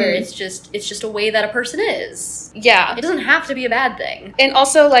not, where it's just a way that a person is. Yeah. It doesn't have to be a bad thing. And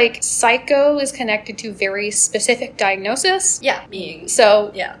also, like, psycho is connected to very specific diagnosis. Yeah.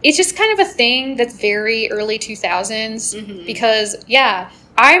 So, it's just kind of a thing that's very early 2000s because,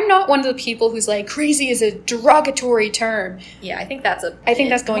 I'm not one of the people who's like, crazy is a derogatory term. Yeah, I think that's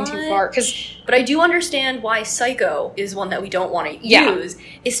going too far. But I do understand why psycho is one that we don't want to use,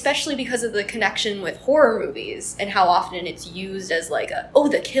 especially because of the connection with horror movies and how often it's used as like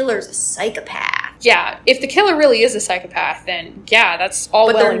the killer's a psychopath. Yeah, if the killer really is a psychopath, then that's all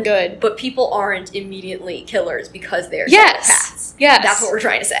well and good. But people aren't immediately killers because they're psychopaths. Yes. That's what we're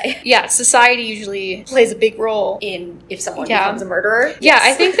trying to say. Yeah, society usually plays a big role in if someone becomes a murderer. Yeah,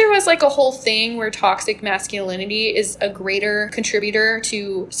 I think there was like a whole thing where toxic masculinity is a greater contributor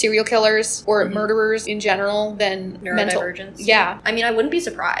to serial killers or murderers in general than neurodivergence. Yeah. I mean, I wouldn't be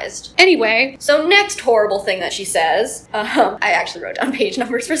surprised. Anyway. So next horrible thing that she says, I actually wrote down page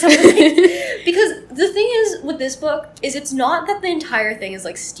numbers for some of the things. Because the thing is with this book is it's not that the entire thing is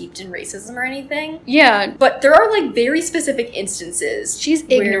like steeped in racism or anything. Yeah. But there are like very specific instances she's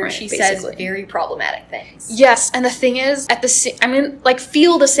ignorant, where she says very problematic things. Yes, and the thing is,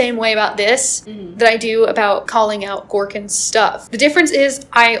 feel the same way about this that I do about calling out Gorkin's stuff. The difference is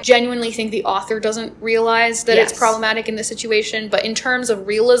I genuinely think the author doesn't realize that it's problematic in this situation, but in terms of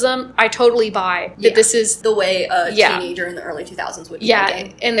realism, I totally buy that this is the way a teenager in the early 2000s would be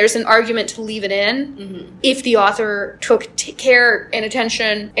thinking. And there's an argument to leave it in if the author took care and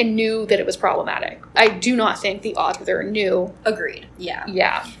attention and knew that it was problematic. I do not think the author knew. Agreed. Yeah.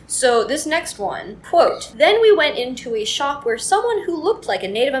 Yeah. So this next one, quote, "Then we went into a shop where someone who looked like a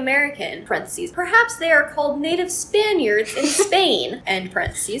Native American, parentheses, perhaps they are called Native Spaniards in Spain, end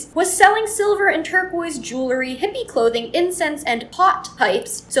parentheses, was selling silver and turquoise jewelry, hippie clothing, incense, and pot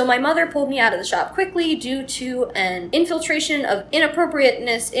pipes. So my mother pulled me out of the shop quickly due to an infiltration of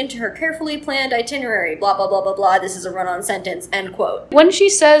inappropriateness into her carefully planned itinerary, blah, blah, blah, blah, blah. This is a run-on sentence," end quote. When she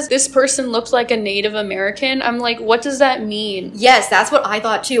says this person looked like a Native American, I'm like, what does that mean? Yes, that's what I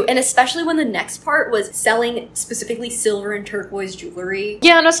thought too. And especially when the next part was selling specifically silver and turquoise jewelry.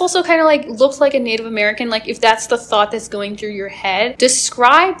 Yeah, and it's also kind of like, looked like a Native American. Like, if that's the thought that's going through your head,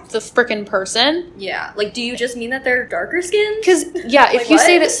 describe the frickin' person. Yeah, like, do you just mean that they're darker skinned? Because, if you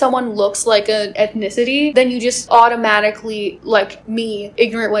say that someone looks like an ethnicity, then you just automatically, like me,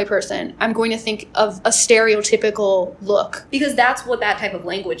 ignorant white person, I'm going to think of a stereotypical look. Because that's what that type of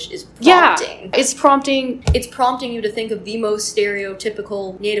language is prompting. Yeah, it's prompting you to think of the most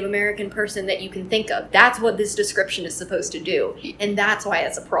stereotypical Native American person that you can think of. That's what this description is supposed to do. And that's why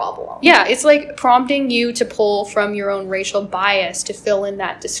it's a problem. Yeah, it's like prompting you to pull from your own racial bias to fill in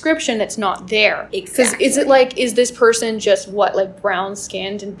that description that's not there. Exactly. Because is this person just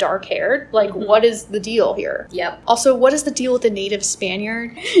brown-skinned and dark-haired? Like, what is the deal here? Yep. Also, what is the deal with the Native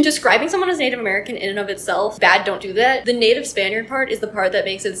Spaniard? Describing someone as Native American in and of itself, bad, don't do that. The Native Spaniard part is the part that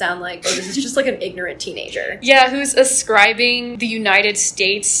makes it sound like, this is just like an ignorant teenager. Yeah, who's ascribing the United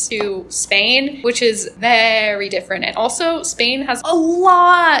States to Spain, which is very different. And also, Spain has a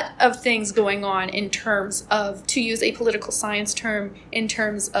lot of things going on in terms of, to use a political science term, in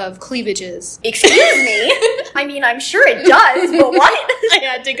terms of cleavages. Excuse me? I mean, I'm sure it does, but what? I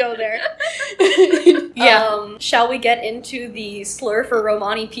had had to go there. Yeah. Shall we get into the slur for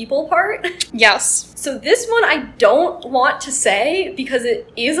Romani people part? Yes. So this one I don't want to say because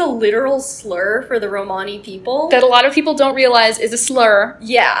it is a literal slur for the Romani people. That a lot of people don't realize is a slur.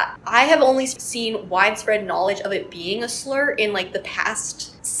 Yeah. I have only seen widespread knowledge of it being a slur in like the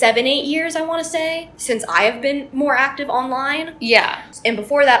past 7-8 years, I want to say, since I have been more active online. Yeah. And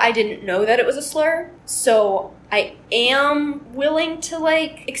before that, I didn't know that it was a slur. So I am willing to,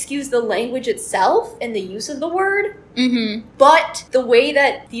 like, excuse the language itself and the use of the word. Mm-hmm. But the way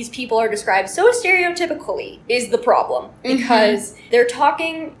that these people are described so stereotypically is the problem. Because they're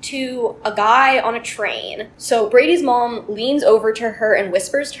talking to a guy on a train. So Brady's mom leans over to her and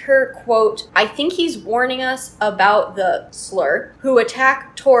whispers to her, quote, "I think he's warning us about the slur who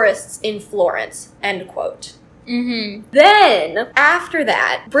attack tourists in Florence," end quote. Mm-hmm. Then, after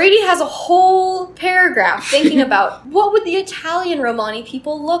that, Brady has a whole paragraph thinking about what would the Italian Romani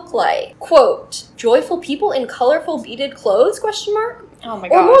people look like. Quote, "Joyful people in colorful beaded clothes, question mark? Oh my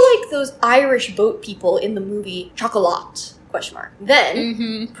Or gosh. more like those Irish boat people in the movie Chocolat, question mark.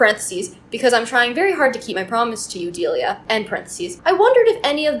 Then, parentheses, because I'm trying very hard to keep my promise to you, Delia, end parentheses, I wondered if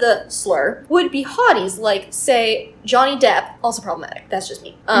any of the slur would be hotties like, say, Johnny Depp, also problematic, that's just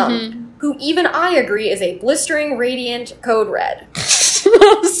me, who even I agree is a blistering, radiant code red."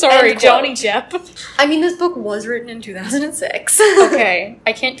 Sorry, End quote. Johnny Depp. I mean, this book was written in 2006. Okay,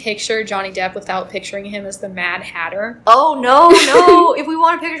 I can't picture Johnny Depp without picturing him as the Mad Hatter. Oh, no. If we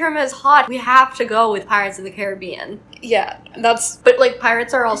want to picture him as hot, we have to go with Pirates of the Caribbean. Yeah, that's... But, like,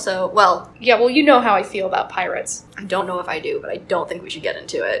 pirates are also, well... Yeah, well, you know how I feel about pirates. I don't know if I do, but I don't think we should get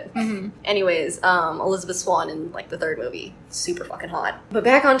into it. Mm-hmm. Anyways, Elizabeth Swann in, like, the third movie. Super fucking hot. But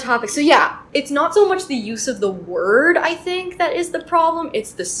back on topic. So, yeah, it's not so much the use of the word, I think, that is the problem.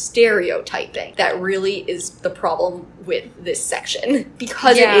 It's the stereotyping that really is the problem with this section.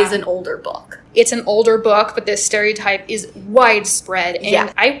 Because it is an older book. It's an older book, but this stereotype is widespread.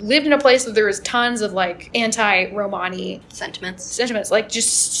 And I lived in a place where there was tons of, like, anti-Romani sentiments, like,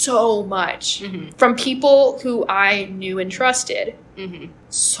 just so much. From people who I knew and trusted.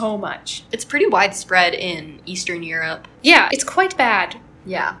 So much. It's pretty widespread in Eastern Europe. Yeah, it's quite bad.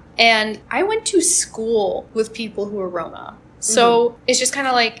 Yeah. And I went to school with people who are Roma. So it's just kind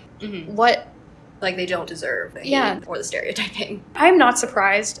of like, what? Like, they don't deserve the hate or the stereotyping. I'm not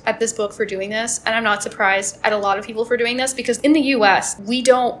surprised at this book for doing this, and I'm not surprised at a lot of people for doing this, because in the US, we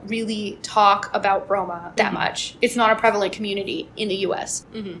don't really talk about Roma that much. It's not a prevalent community in the US.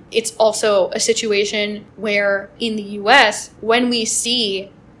 It's also a situation where in the US, when we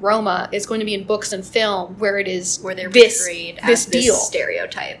see Roma, is going to be in books and film where it is where they're portrayed as this deal.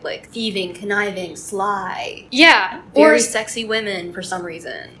 Stereotype, like thieving, conniving, sly. Yeah. Very sexy women for some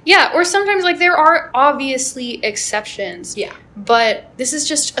reason. Yeah, or sometimes, like, there are obviously exceptions. Yeah. But this is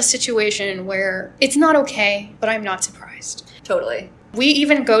just a situation where it's not okay, but I'm not surprised. Totally. We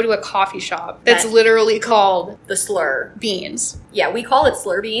even go to a coffee shop that's literally called the Slur Beans. Yeah, we call it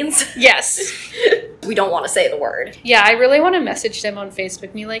Slur Beans. Yes. We don't want to say the word. Yeah, I really want to message them on Facebook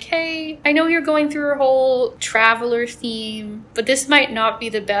and be like, hey, I know you're going through a whole traveler theme, but this might not be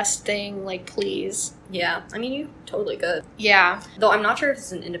the best thing, like, please. Yeah, I mean, you totally could. Yeah. Though I'm not sure if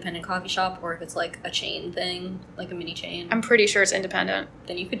it's an independent coffee shop or if it's like a chain thing, like a mini chain. I'm pretty sure it's independent.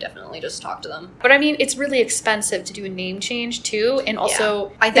 Then you could definitely just talk to them. But I mean, it's really expensive to do a name change too, and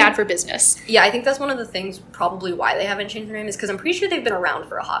also bad for business. Yeah, I think that's one of the things probably why they haven't changed their name is because I'm pretty sure they've been around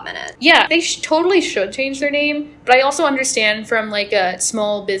for a hot minute. Yeah, they totally should change their name, but I also understand from like a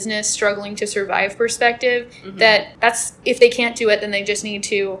small business struggling to survive perspective that's if they can't do it, then they just need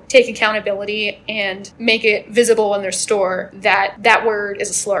to take accountability and make it visible in their store that that word is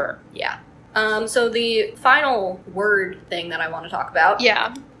a slur. Yeah. So the final word thing that I want to talk about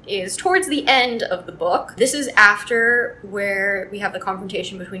is towards the end of the book. This is after where we have the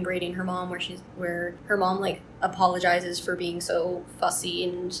confrontation between Brady and her mom, where her mom like apologizes for being so fussy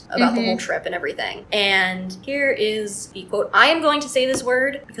and about the whole trip and everything. And here is the quote. I am going to say this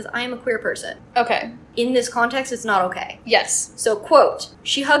word because I am a queer person. Okay. In this context, it's not okay. Yes. So, quote,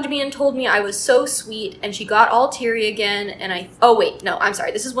 she hugged me and told me I was so sweet, and she got all teary again, and oh wait, no, I'm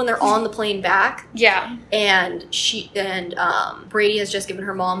sorry. This is when they're on the plane back. Yeah. And Brady has just given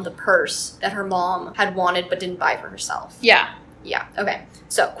her mom the purse that her mom had wanted but didn't buy for herself. Yeah. Yeah, okay.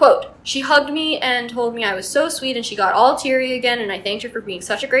 So, quote, "She hugged me and told me I was so sweet, and she got all teary again, and I thanked her for being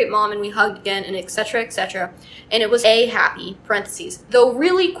such a great mom, and we hugged again, and etc., etc. And it was happy, parentheses, though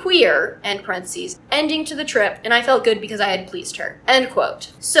really queer, end parentheses, ending to the trip, and I felt good because I had pleased her." End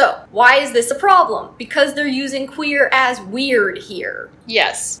quote. So, why is this a problem? Because they're using queer as weird here.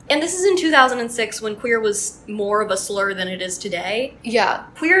 Yes. And this is in 2006 when queer was more of a slur than it is today. Yeah.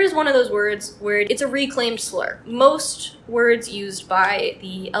 Queer is one of those words where it's a reclaimed slur. Most words used by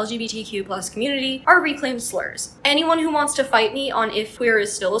the LGBTQ plus community are reclaimed slurs. Anyone who wants to fight me on if queer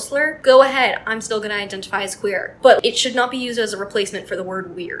is still a slur, go ahead. I'm still going to identify as queer. But it should not be used as a replacement for the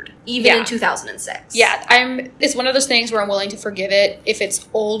word weird, even in 2006. Yeah, it's one of those things where I'm willing to forgive it if it's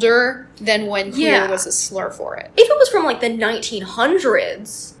older than when queer was a slur for it. If it was from like the 1900s,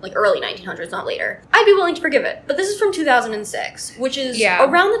 like early 1900s, not later, I'd be willing to forgive it. But this is from 2006, which is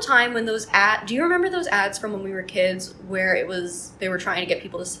around the time when those do you remember those ads from when we were kids where they were trying to get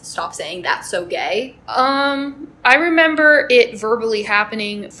people to stop saying "that's so gay"? I remember it verbally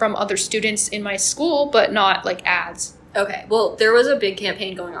happening from other students in my school, but not like ads. Okay, well, there was a big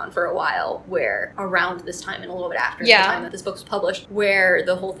campaign going on for a while where around this time and a little bit after the time that this book was published, where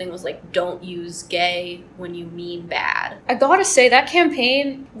the whole thing was like, don't use gay when you mean bad. I gotta say, that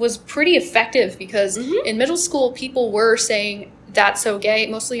campaign was pretty effective because in middle school, people were saying "that's so gay,"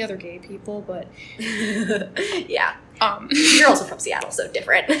 mostly other gay people, but... Yeah. You're also from Seattle, so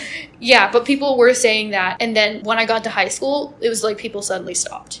different. Yeah, but people were saying that. And then when I got to high school, it was like people suddenly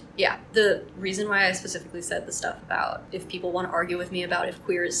stopped. Yeah. The reason why I specifically said the stuff about if people want to argue with me about if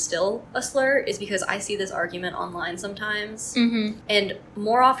queer is still a slur is because I see this argument online sometimes. And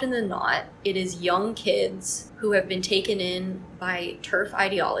more often than not, it is young kids who have been taken in by TERF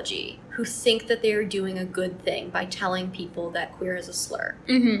ideology who think that they are doing a good thing by telling people that queer is a slur.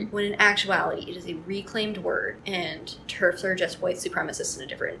 When in actuality, it is a reclaimed word, and TERFs are just white supremacists in a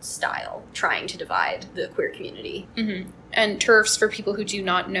different style, trying to divide the queer community. And TERFs, for people who do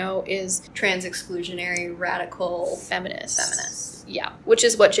not know, is... trans-exclusionary, radical... feminists. Yeah, which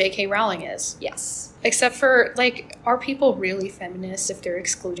is what J.K. Rowling is. Yes. Except for, like, are people really feminists if they're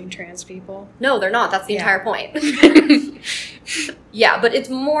excluding trans people? No, they're not. That's the entire point. Yeah, but it's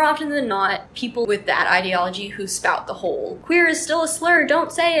more often than not people with that ideology who spout the whole "queer is still a slur,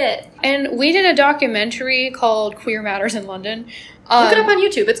 don't say it." And we did a documentary called Queer Matters in London. Look it up on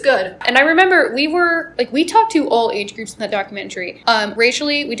YouTube. It's good. And I remember we talked to all age groups in that documentary.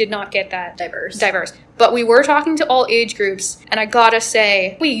 Racially, we did not get that diverse. But we were talking to all age groups, and I gotta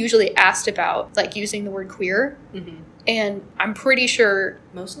say, we usually asked about, like, using the word queer. And I'm pretty sure...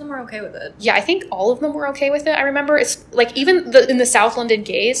 most of them were okay with it. Yeah, I think all of them were okay with it. I remember it's, like, even in the South London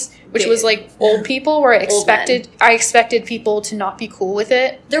gays, which was, like, old people, where I expected people to not be cool with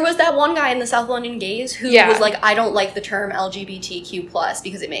it. There was that one guy in the South London gays who was like, I don't like the term LGBTQ+,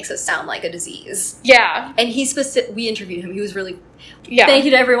 because it makes us sound like a disease. Yeah. And we interviewed him. He was really... Thank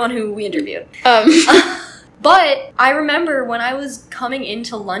you to everyone who we interviewed. But I remember when I was coming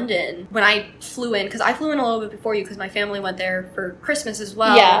into London, when I flew in, because I flew in a little bit before you because my family went there for Christmas as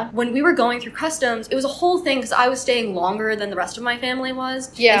well. Yeah. When we were going through customs, it was a whole thing because I was staying longer than the rest of my family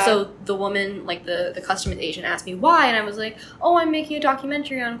was. Yeah. And so the woman, like the customs agent, asked me why, and I was like, oh, I'm making a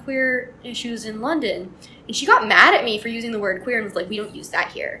documentary on queer issues in London. And she got mad at me for using the word queer and was like, we don't use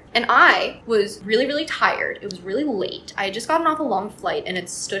that here. And I was really, really tired. It was really late. I had just gotten off a long flight and had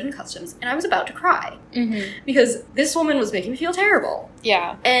stood in customs and I was about to cry. Because this woman was making me feel terrible.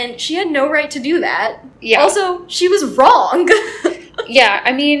 Yeah. And she had no right to do that. Yeah. Also, she was wrong. Yeah,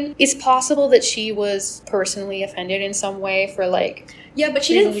 I mean, it's possible that she was personally offended in some way for, like... Yeah, but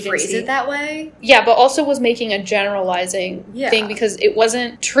she didn't phrase it that way. Yeah, but also was making a generalizing thing because it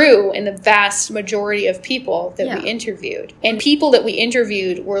wasn't true in the vast majority of people that we interviewed. And people that we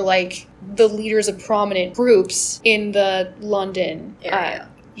interviewed were, like, the leaders of prominent groups in the London area.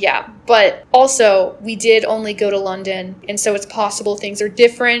 Yeah, but also, we did only go to London, and so it's possible things are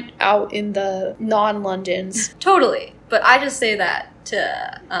different out in the non-Londons. Totally. But I just say that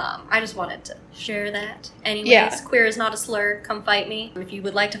to, I just wanted to share that. Anyways, queer is not a slur. Come fight me. If you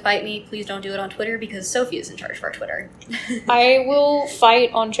would like to fight me, please don't do it on Twitter because Sophie is in charge of our Twitter. I will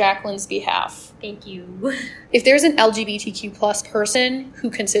fight on Jacqueline's behalf. Thank you. If there's an LGBTQ plus person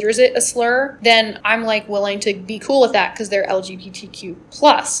who considers it a slur, then I'm, like, willing to be cool with that because they're LGBTQ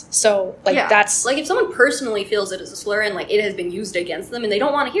plus. So, like, that's... Like, if someone personally feels it as a slur and, like, it has been used against them and they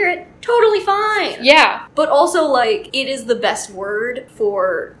don't want to hear it, totally fine. Yeah. But also, like, it is the best word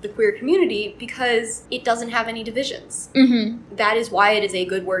for the queer community because it doesn't have any divisions. That is why it is a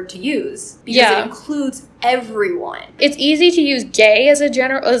good word to use. Because it includes everyone. It's easy to use gay as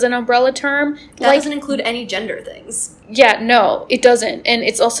an umbrella term. That doesn't include any gender things. Yeah, no, it doesn't. And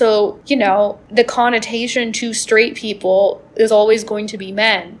it's also, you know, the connotation to straight people is always going to be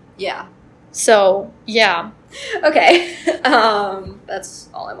men. Yeah. So, yeah. Okay. That's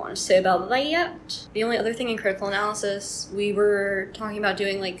all I wanted to say about that. The only other thing in critical analysis, we were talking about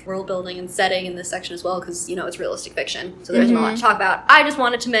doing like world building and setting in this section as well because, you know, it's realistic fiction. So there's not a lot to talk about. I just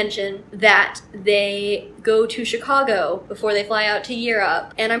wanted to mention that they go to Chicago before they fly out to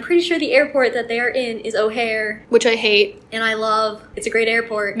Europe. And I'm pretty sure the airport that they are in is O'Hare. Which I hate. And I love. It's a great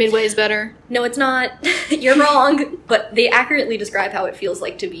airport. Midway is better. No, it's not. You're wrong. But they accurately describe how it feels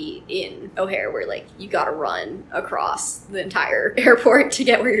like to be in O'Hare where like you gotta run across the entire airport to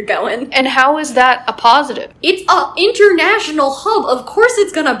get where you're going. And how is that a positive? It's an international hub. Of course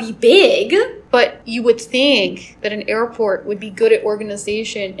it's gonna be big. But you would think that an airport would be good at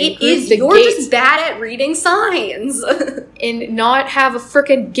organization. And it is. You're just bad at reading signs. And not have a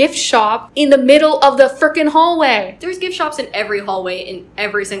frickin' gift shop in the middle of the frickin' hallway. There's gift shops in every hallway in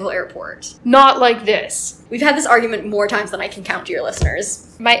every single airport. Not like this. We've had this argument more times than I can count to your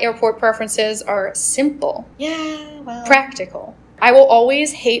listeners. My airport preferences are simple. Yeah, well. Practical. I will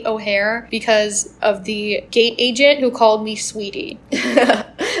always hate O'Hare because of the gate agent who called me sweetie.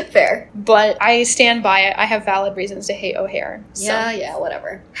 Fair. But I stand by it. I have valid reasons to hate O'Hare. So. Yeah,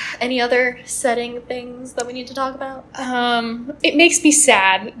 whatever. Any other setting things that we need to talk about? It makes me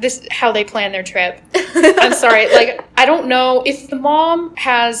sad, how they plan their trip. I'm sorry. Like, I don't know if the mom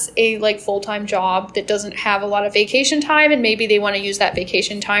has a, like, full-time job that doesn't have a lot of vacation time and maybe they want to use that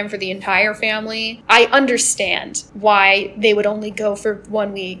vacation time for the entire family. I understand why they would only go for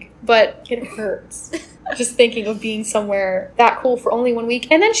 1 week, but it hurts. Just thinking of being somewhere that cool for only 1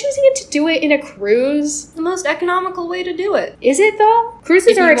 week and then choosing it to do it in a cruise. The most economical way to do it. Is it though?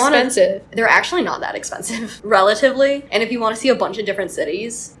 Cruises are expensive. They're actually not that expensive, relatively. And if you want to see a bunch of different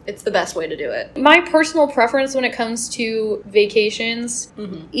cities, it's the best way to do it. My personal preference when it comes to vacations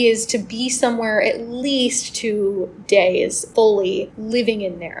is to be somewhere at least 2 days fully living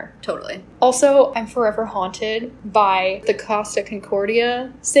in there. Totally. Also, I'm forever haunted by the Costa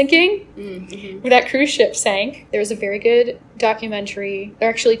Concordia sinking. Where that cruise ship sank. There's a very good documentary. There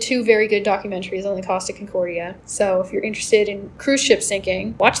are actually 2 very good documentaries on the Costa Concordia. So if you're interested in cruise ship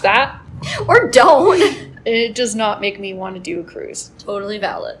sinking, watch that. Or don't. It does not make me want to do a cruise. Totally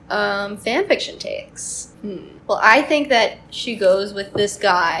valid. Fanfiction takes. Well, I think that she goes with this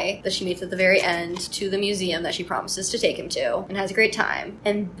guy that she meets at the very end to the museum that she promises to take him to and has a great time.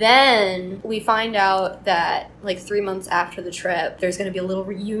 And then we find out that, like, 3 months after the trip, there's going to be a little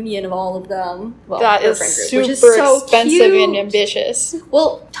reunion of all of them. Well, that is friend group, super which is so expensive cute. and ambitious.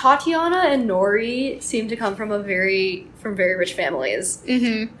 Well, Tatiana and Nori seem to come from very rich families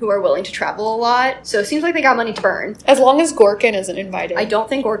who are willing to travel a lot. So it seems like they got money to burn. As long as Gorkin isn't invited. I don't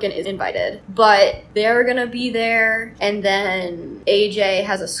think Gorkin is invited, but they're gonna be there. And then AJ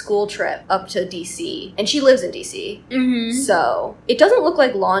has a school trip up to DC, and she lives in DC. So it doesn't look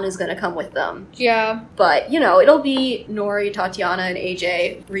like Lon is gonna come with them. Yeah. But, you know, it'll be Nori, Tatiana, and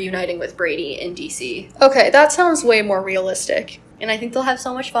AJ reuniting with Brady in DC. Okay, that sounds way more realistic. And I think they'll have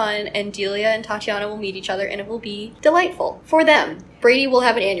so much fun, and Delia and Tatiana will meet each other, and it will be delightful for them. Brady will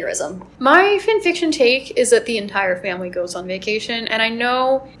have an aneurysm. My fanfiction take is that the entire family goes on vacation, and I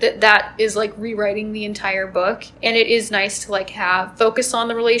know that that is like rewriting the entire book, and it is nice to like have focus on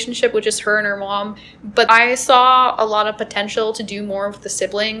the relationship with just her and her mom, but I saw a lot of potential to do more with the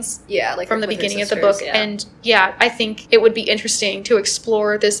siblings. Yeah, like from the beginning of the book, and yeah, I think it would be interesting to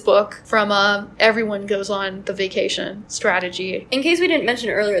explore this book from a everyone goes on the vacation strategy. In case we didn't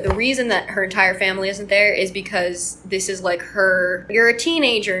mention earlier, the reason that her entire family isn't there is because this is like her, you're a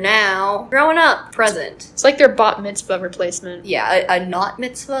teenager now, growing up, present. It's like their bat mitzvah replacement. Yeah, a not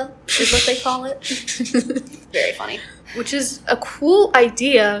mitzvah is what they call it. Very funny. Which is a cool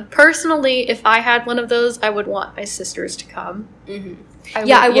idea. Personally, if I had one of those, I would want my sisters to come.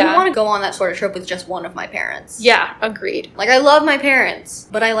 I wouldn't want to go on that sort of trip with just one of my parents. Yeah, agreed. Like, I love my parents,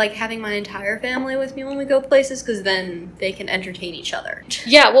 but I like having my entire family with me when we go places because then they can entertain each other.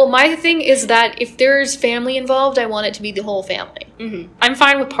 Yeah, well, my thing is that if there's family involved, I want it to be the whole family. I'm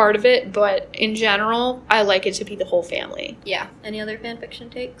fine with part of it, but in general, I like it to be the whole family. Yeah. Any other fanfiction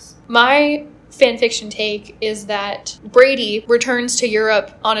takes? My fanfiction take is that Brady returns to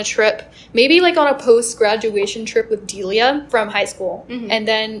Europe on a trip, maybe like on a post-graduation trip with Delia from high school, and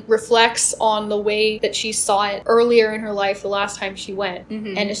then reflects on the way that she saw it earlier in her life the last time she went.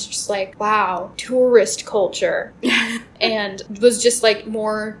 And it's just like, wow, tourist culture. And was just like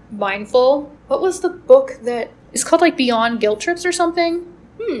more mindful. What was the book that is called like Beyond Guilt Trips or something?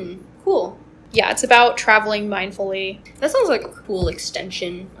 Cool. Yeah, it's about traveling mindfully. That sounds like a cool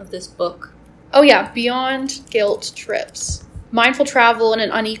extension of this book. Oh yeah, Beyond Guilt Trips. Mindful travel in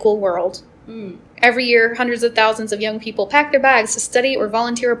an unequal world. Every year, hundreds of thousands of young people pack their bags to study or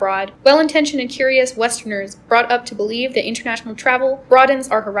volunteer abroad. Well-intentioned and curious Westerners brought up to believe that international travel broadens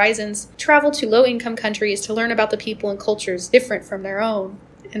our horizons, travel to low-income countries to learn about the people and cultures different from their own.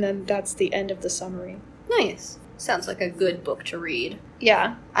 And then that's the end of the summary. Nice. Sounds like a good book to read.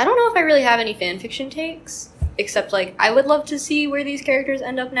 Yeah. I don't know if I really have any fanfiction takes, except, like, I would love to see where these characters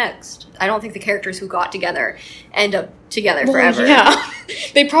end up next. I don't think the characters who got together end up together forever. Yeah.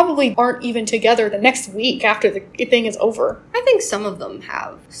 They probably aren't even together the next week after the thing is over. I think some of them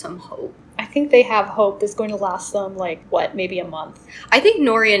have some hope. I think they have hope that's going to last them, like, maybe a month. I think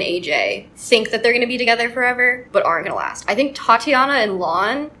Nori and AJ think that they're going to be together forever, but aren't going to last. I think Tatiana and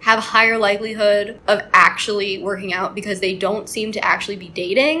Lon have a higher likelihood of actually working out because they don't seem to actually be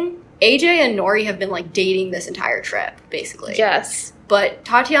dating. AJ and Nori have been, like, dating this entire trip, basically. Yes. But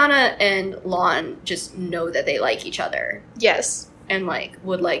Tatiana and Lon just know that they like each other. Yes. And, like,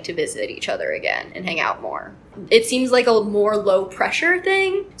 would like to visit each other again and hang out more. It seems like a more low-pressure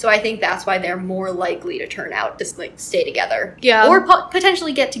thing, so I think that's why they're more likely to turn out to, like, stay together. Yeah. Or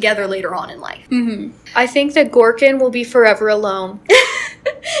potentially get together later on in life. Mm-hmm. I think that Gorkin will be forever alone.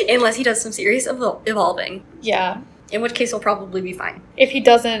 Unless he does some serious evolving. Yeah. In which case he'll probably be fine. If he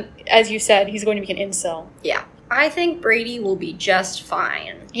doesn't, as you said, he's going to be an incel. Yeah. I think Brady will be just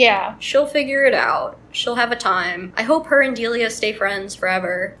fine. Yeah. She'll figure it out. She'll have a time. I hope her and Delia stay friends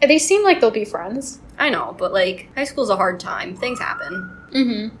forever. They seem like they'll be friends. I know, but, like, high school's a hard time. Things happen.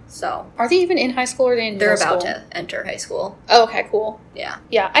 Mm-hmm. So. Are they even in high school or are they in middle school? They're about to enter high school. Oh, okay, cool. Yeah.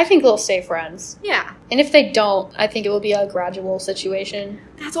 Yeah, I think they'll stay friends. Yeah. And if they don't, I think it will be a gradual situation.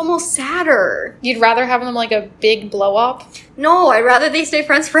 That's almost sadder. You'd rather have them like a big blow-up? No, I'd rather they stay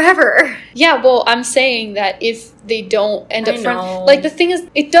friends forever. Yeah, well, I'm saying that if they don't end up friends... Like, the thing is,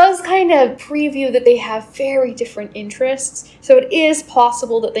 it does kind of preview that they have very different interests. So it is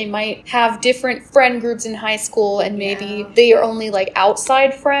possible that they might have different friend groups in high school and maybe they are only, like,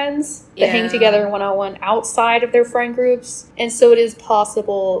 outside friends that hang together one-on-one outside of their friend groups. And so it is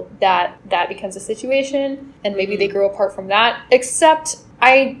possible that that becomes a situation and maybe they grow apart from that. Except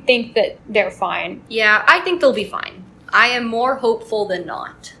I think that they're fine. Yeah, I think they'll be fine. I am more hopeful than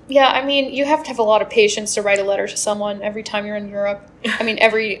not. Yeah, I mean, you have to have a lot of patience to write a letter to someone every time you're in Europe. I mean,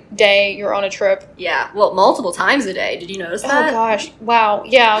 every day you're on a trip. Yeah, well, multiple times a day. Did you notice that? Oh, gosh. Wow.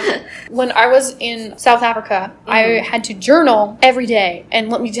 Yeah. When I was in South Africa, I had to journal every day. And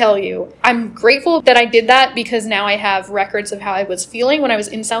let me tell you, I'm grateful that I did that because now I have records of how I was feeling when I was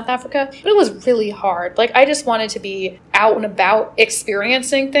in South Africa. But it was really hard. Like, I just wanted to be out and about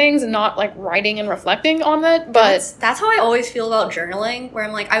experiencing things and not, like, writing and reflecting on it. But that's how I always feel about journaling, where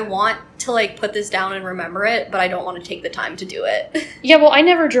I'm like, I want to, like, put this down and remember it, but I don't want to take the time to do it. Yeah, well, I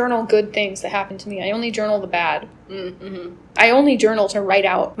never journal good things that happen to me. I only journal the bad. Mm-hmm. I only journal to write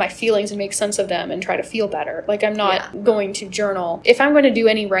out my feelings and make sense of them and try to feel better. Like, I'm not going to journal. If I'm going to do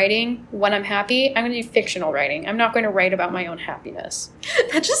any writing when I'm happy, I'm going to do fictional writing. I'm not going to write about my own happiness.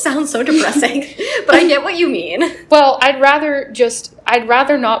 That just sounds so depressing, but I get what you mean. Well, I'd rather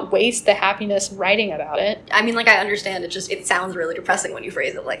not waste the happiness writing about it. I mean, like, I understand. It sounds really depressing when you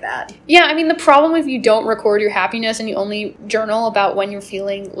phrase it like that. Yeah, I mean, the problem if you don't record your happiness and you only journal about when you're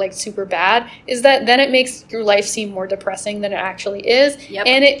feeling, like, super bad is that then it makes your life seem more depressing than it actually is. Yep.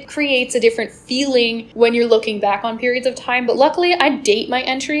 And it creates a different feeling when you're looking back on periods of time. But luckily, I date my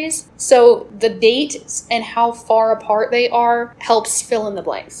entries. So the date and how far apart they are helps fill in the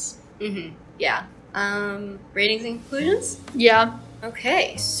blanks. Mm-hmm. Yeah. Ratings and conclusions? Yeah.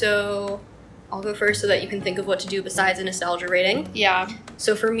 Okay, so I'll go first so that you can think of what to do besides a nostalgia rating. Yeah.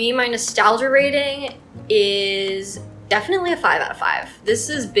 So for me, my nostalgia rating is definitely a 5 out of 5. This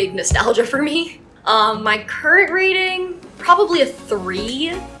is big nostalgia for me. My current rating, probably a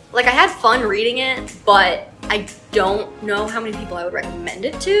 3. Like, I had fun reading it, but I don't know how many people I would recommend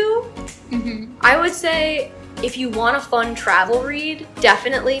it to. Mm-hmm. I would say if you want a fun travel read,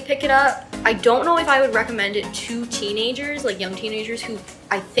 definitely pick it up. I don't know if I would recommend it to teenagers, like young teenagers who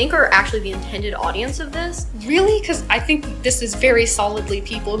I think are actually the intended audience of this. Really? Because I think this is very solidly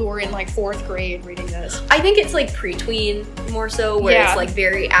people who are in, like, 4th grade reading this. I think it's, like, pre-tween more so, where it's, like,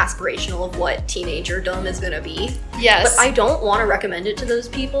 very aspirational of what teenagerdom is gonna be. Yes. But I don't want to recommend it to those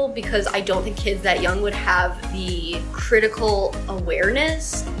people because I don't think kids that young would have the critical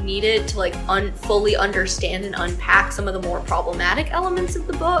awareness needed to, like, fully understand and unpack some of the more problematic elements of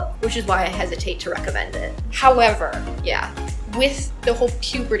the book, which is why I hesitate to recommend it. However, Yeah. with the whole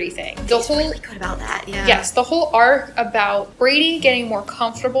puberty thing. He's really good about that, yeah. Yes, the whole arc about Brady getting more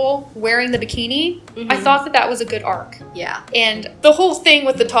comfortable wearing the bikini, I thought that was a good arc. Yeah. And the whole thing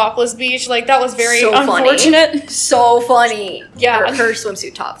with the topless beach, like, that was very So unfortunate. Funny. So funny. Yeah. Her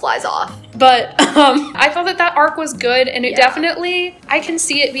swimsuit top flies off. But I thought that arc was good, and it definitely, I can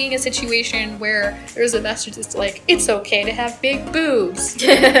see it being a situation where there's a message that's like, it's okay to have big boobs,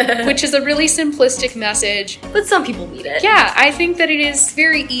 which is a really simplistic message. But some people need it. Yeah, I think that it is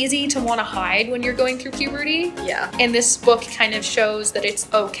very easy to want to hide when you're going through puberty. Yeah. And this book kind of shows that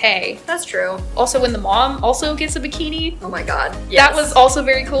it's okay. That's true. Also, when the mom also gets a bikini. Oh my god. Yes. That was also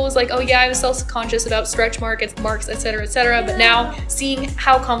very cool. It was like, oh yeah, I was self-conscious about stretch marks, etc., etc. Yeah. But now, seeing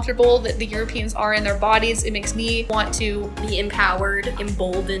how comfortable that the Europeans are in their bodies, it makes me want to be empowered,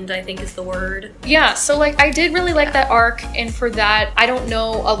 emboldened, I think is the word. Yeah, so like I did really like that arc, and for that, I don't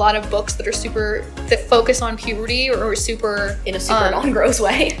know a lot of books that are that focus on puberty or are super in a super non-gross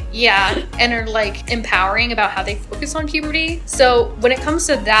way. Yeah, and are like empowering about how they focus on puberty. So when it comes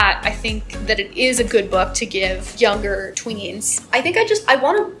to that, I think that it is a good book to give younger tweens. I think I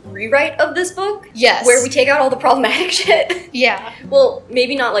want a rewrite of this book. Yes. Where we take out all the problematic shit. Yeah. Well,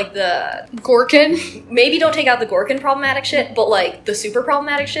 maybe not like the Gorkin. Maybe don't take out the Gorkin problematic shit, but like the super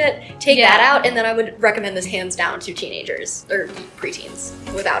problematic shit, take that out, and then I would recommend this hands down to teenagers or preteens,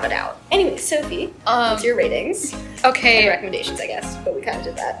 without a doubt. Anyway, Sophie, what's your ratings? Okay. And recommendations, I guess, but we kind of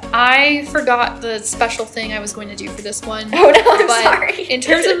did that. I forgot the special thing I was going to do for this one. Oh no, I'm sorry. In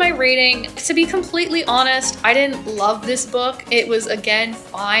terms of my rating, to be completely honest, I didn't love this book. It was, again,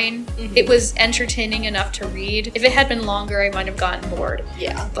 fine. Mm-hmm. It was entertaining enough to read. If it had been longer, I might have gotten bored.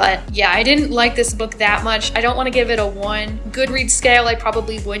 Yeah. But yeah, I didn't like this book that much. I don't want to give it a 1. Goodreads scale, I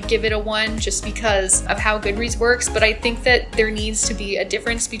probably would give it a 1 just because of how Goodreads works, but I think that there needs to be a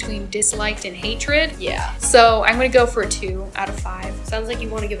difference between disliked and hatred. Yeah. So I'm going to go for a 2 out of 5. Sounds like you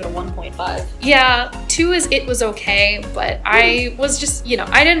want to give it a 1.5. Yeah, 2 is it was okay, but I was just,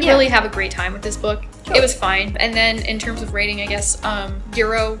 I didn't really have a great time with this book. Sure. It was fine. And then in terms of rating, I guess,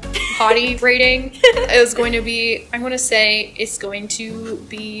 Euro hottie rating is going to be, I'm going to say it's going to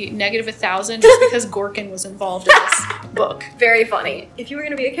be -1,000 just because Gorkin was involved in this book. Very funny. If you were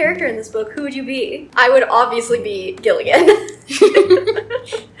going to be a character in this book, who would you be? I would obviously be Gilligan.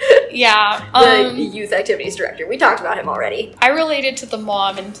 Yeah. The youth activities director. We talked about him already. I related to the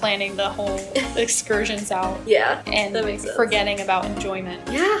mom in planning the whole excursions out. Yeah, and that makes sense. Forgetting about enjoyment.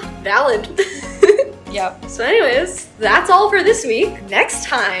 Yeah, valid. Yep. So anyways, that's all for this week. Next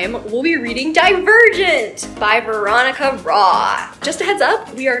time, we'll be reading Divergent by Veronica Raw. Just a heads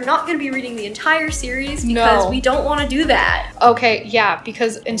up, we are not going to be reading the entire series because we don't want to do that. Okay, yeah,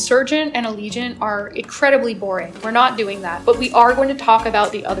 because Insurgent and Allegiant are incredibly boring. We're not doing that, but we are going to talk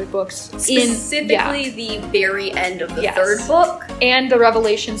about the other books. Specifically the very end of the third book. And the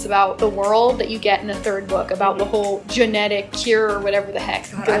revelations about the world that you get in the third book, about the whole genetic cure or whatever the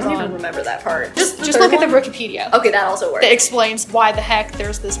heck God, goes I don't on. even remember that part. Just look at the Wikipedia. Okay, that also works. That explains why the heck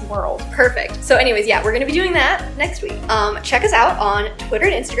there's this world. Perfect. So anyways, yeah, we're going to be doing that next week. Check us out on Twitter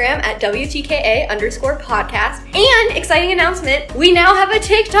and Instagram at WTKA_podcast. And exciting announcement, we now have a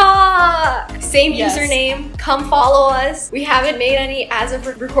TikTok! Same username. Come follow us. We haven't made any as of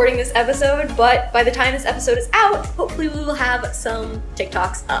recording this episode, but by the time this episode is out, hopefully we will have some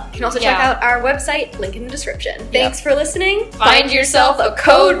TikToks up. You can also check out our website, link in the description. Thanks for listening. Find yourself a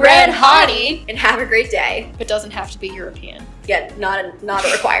Code Red hottie. And have a great day. It doesn't have to be European. Yeah, not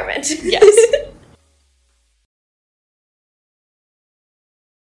a requirement. Yes.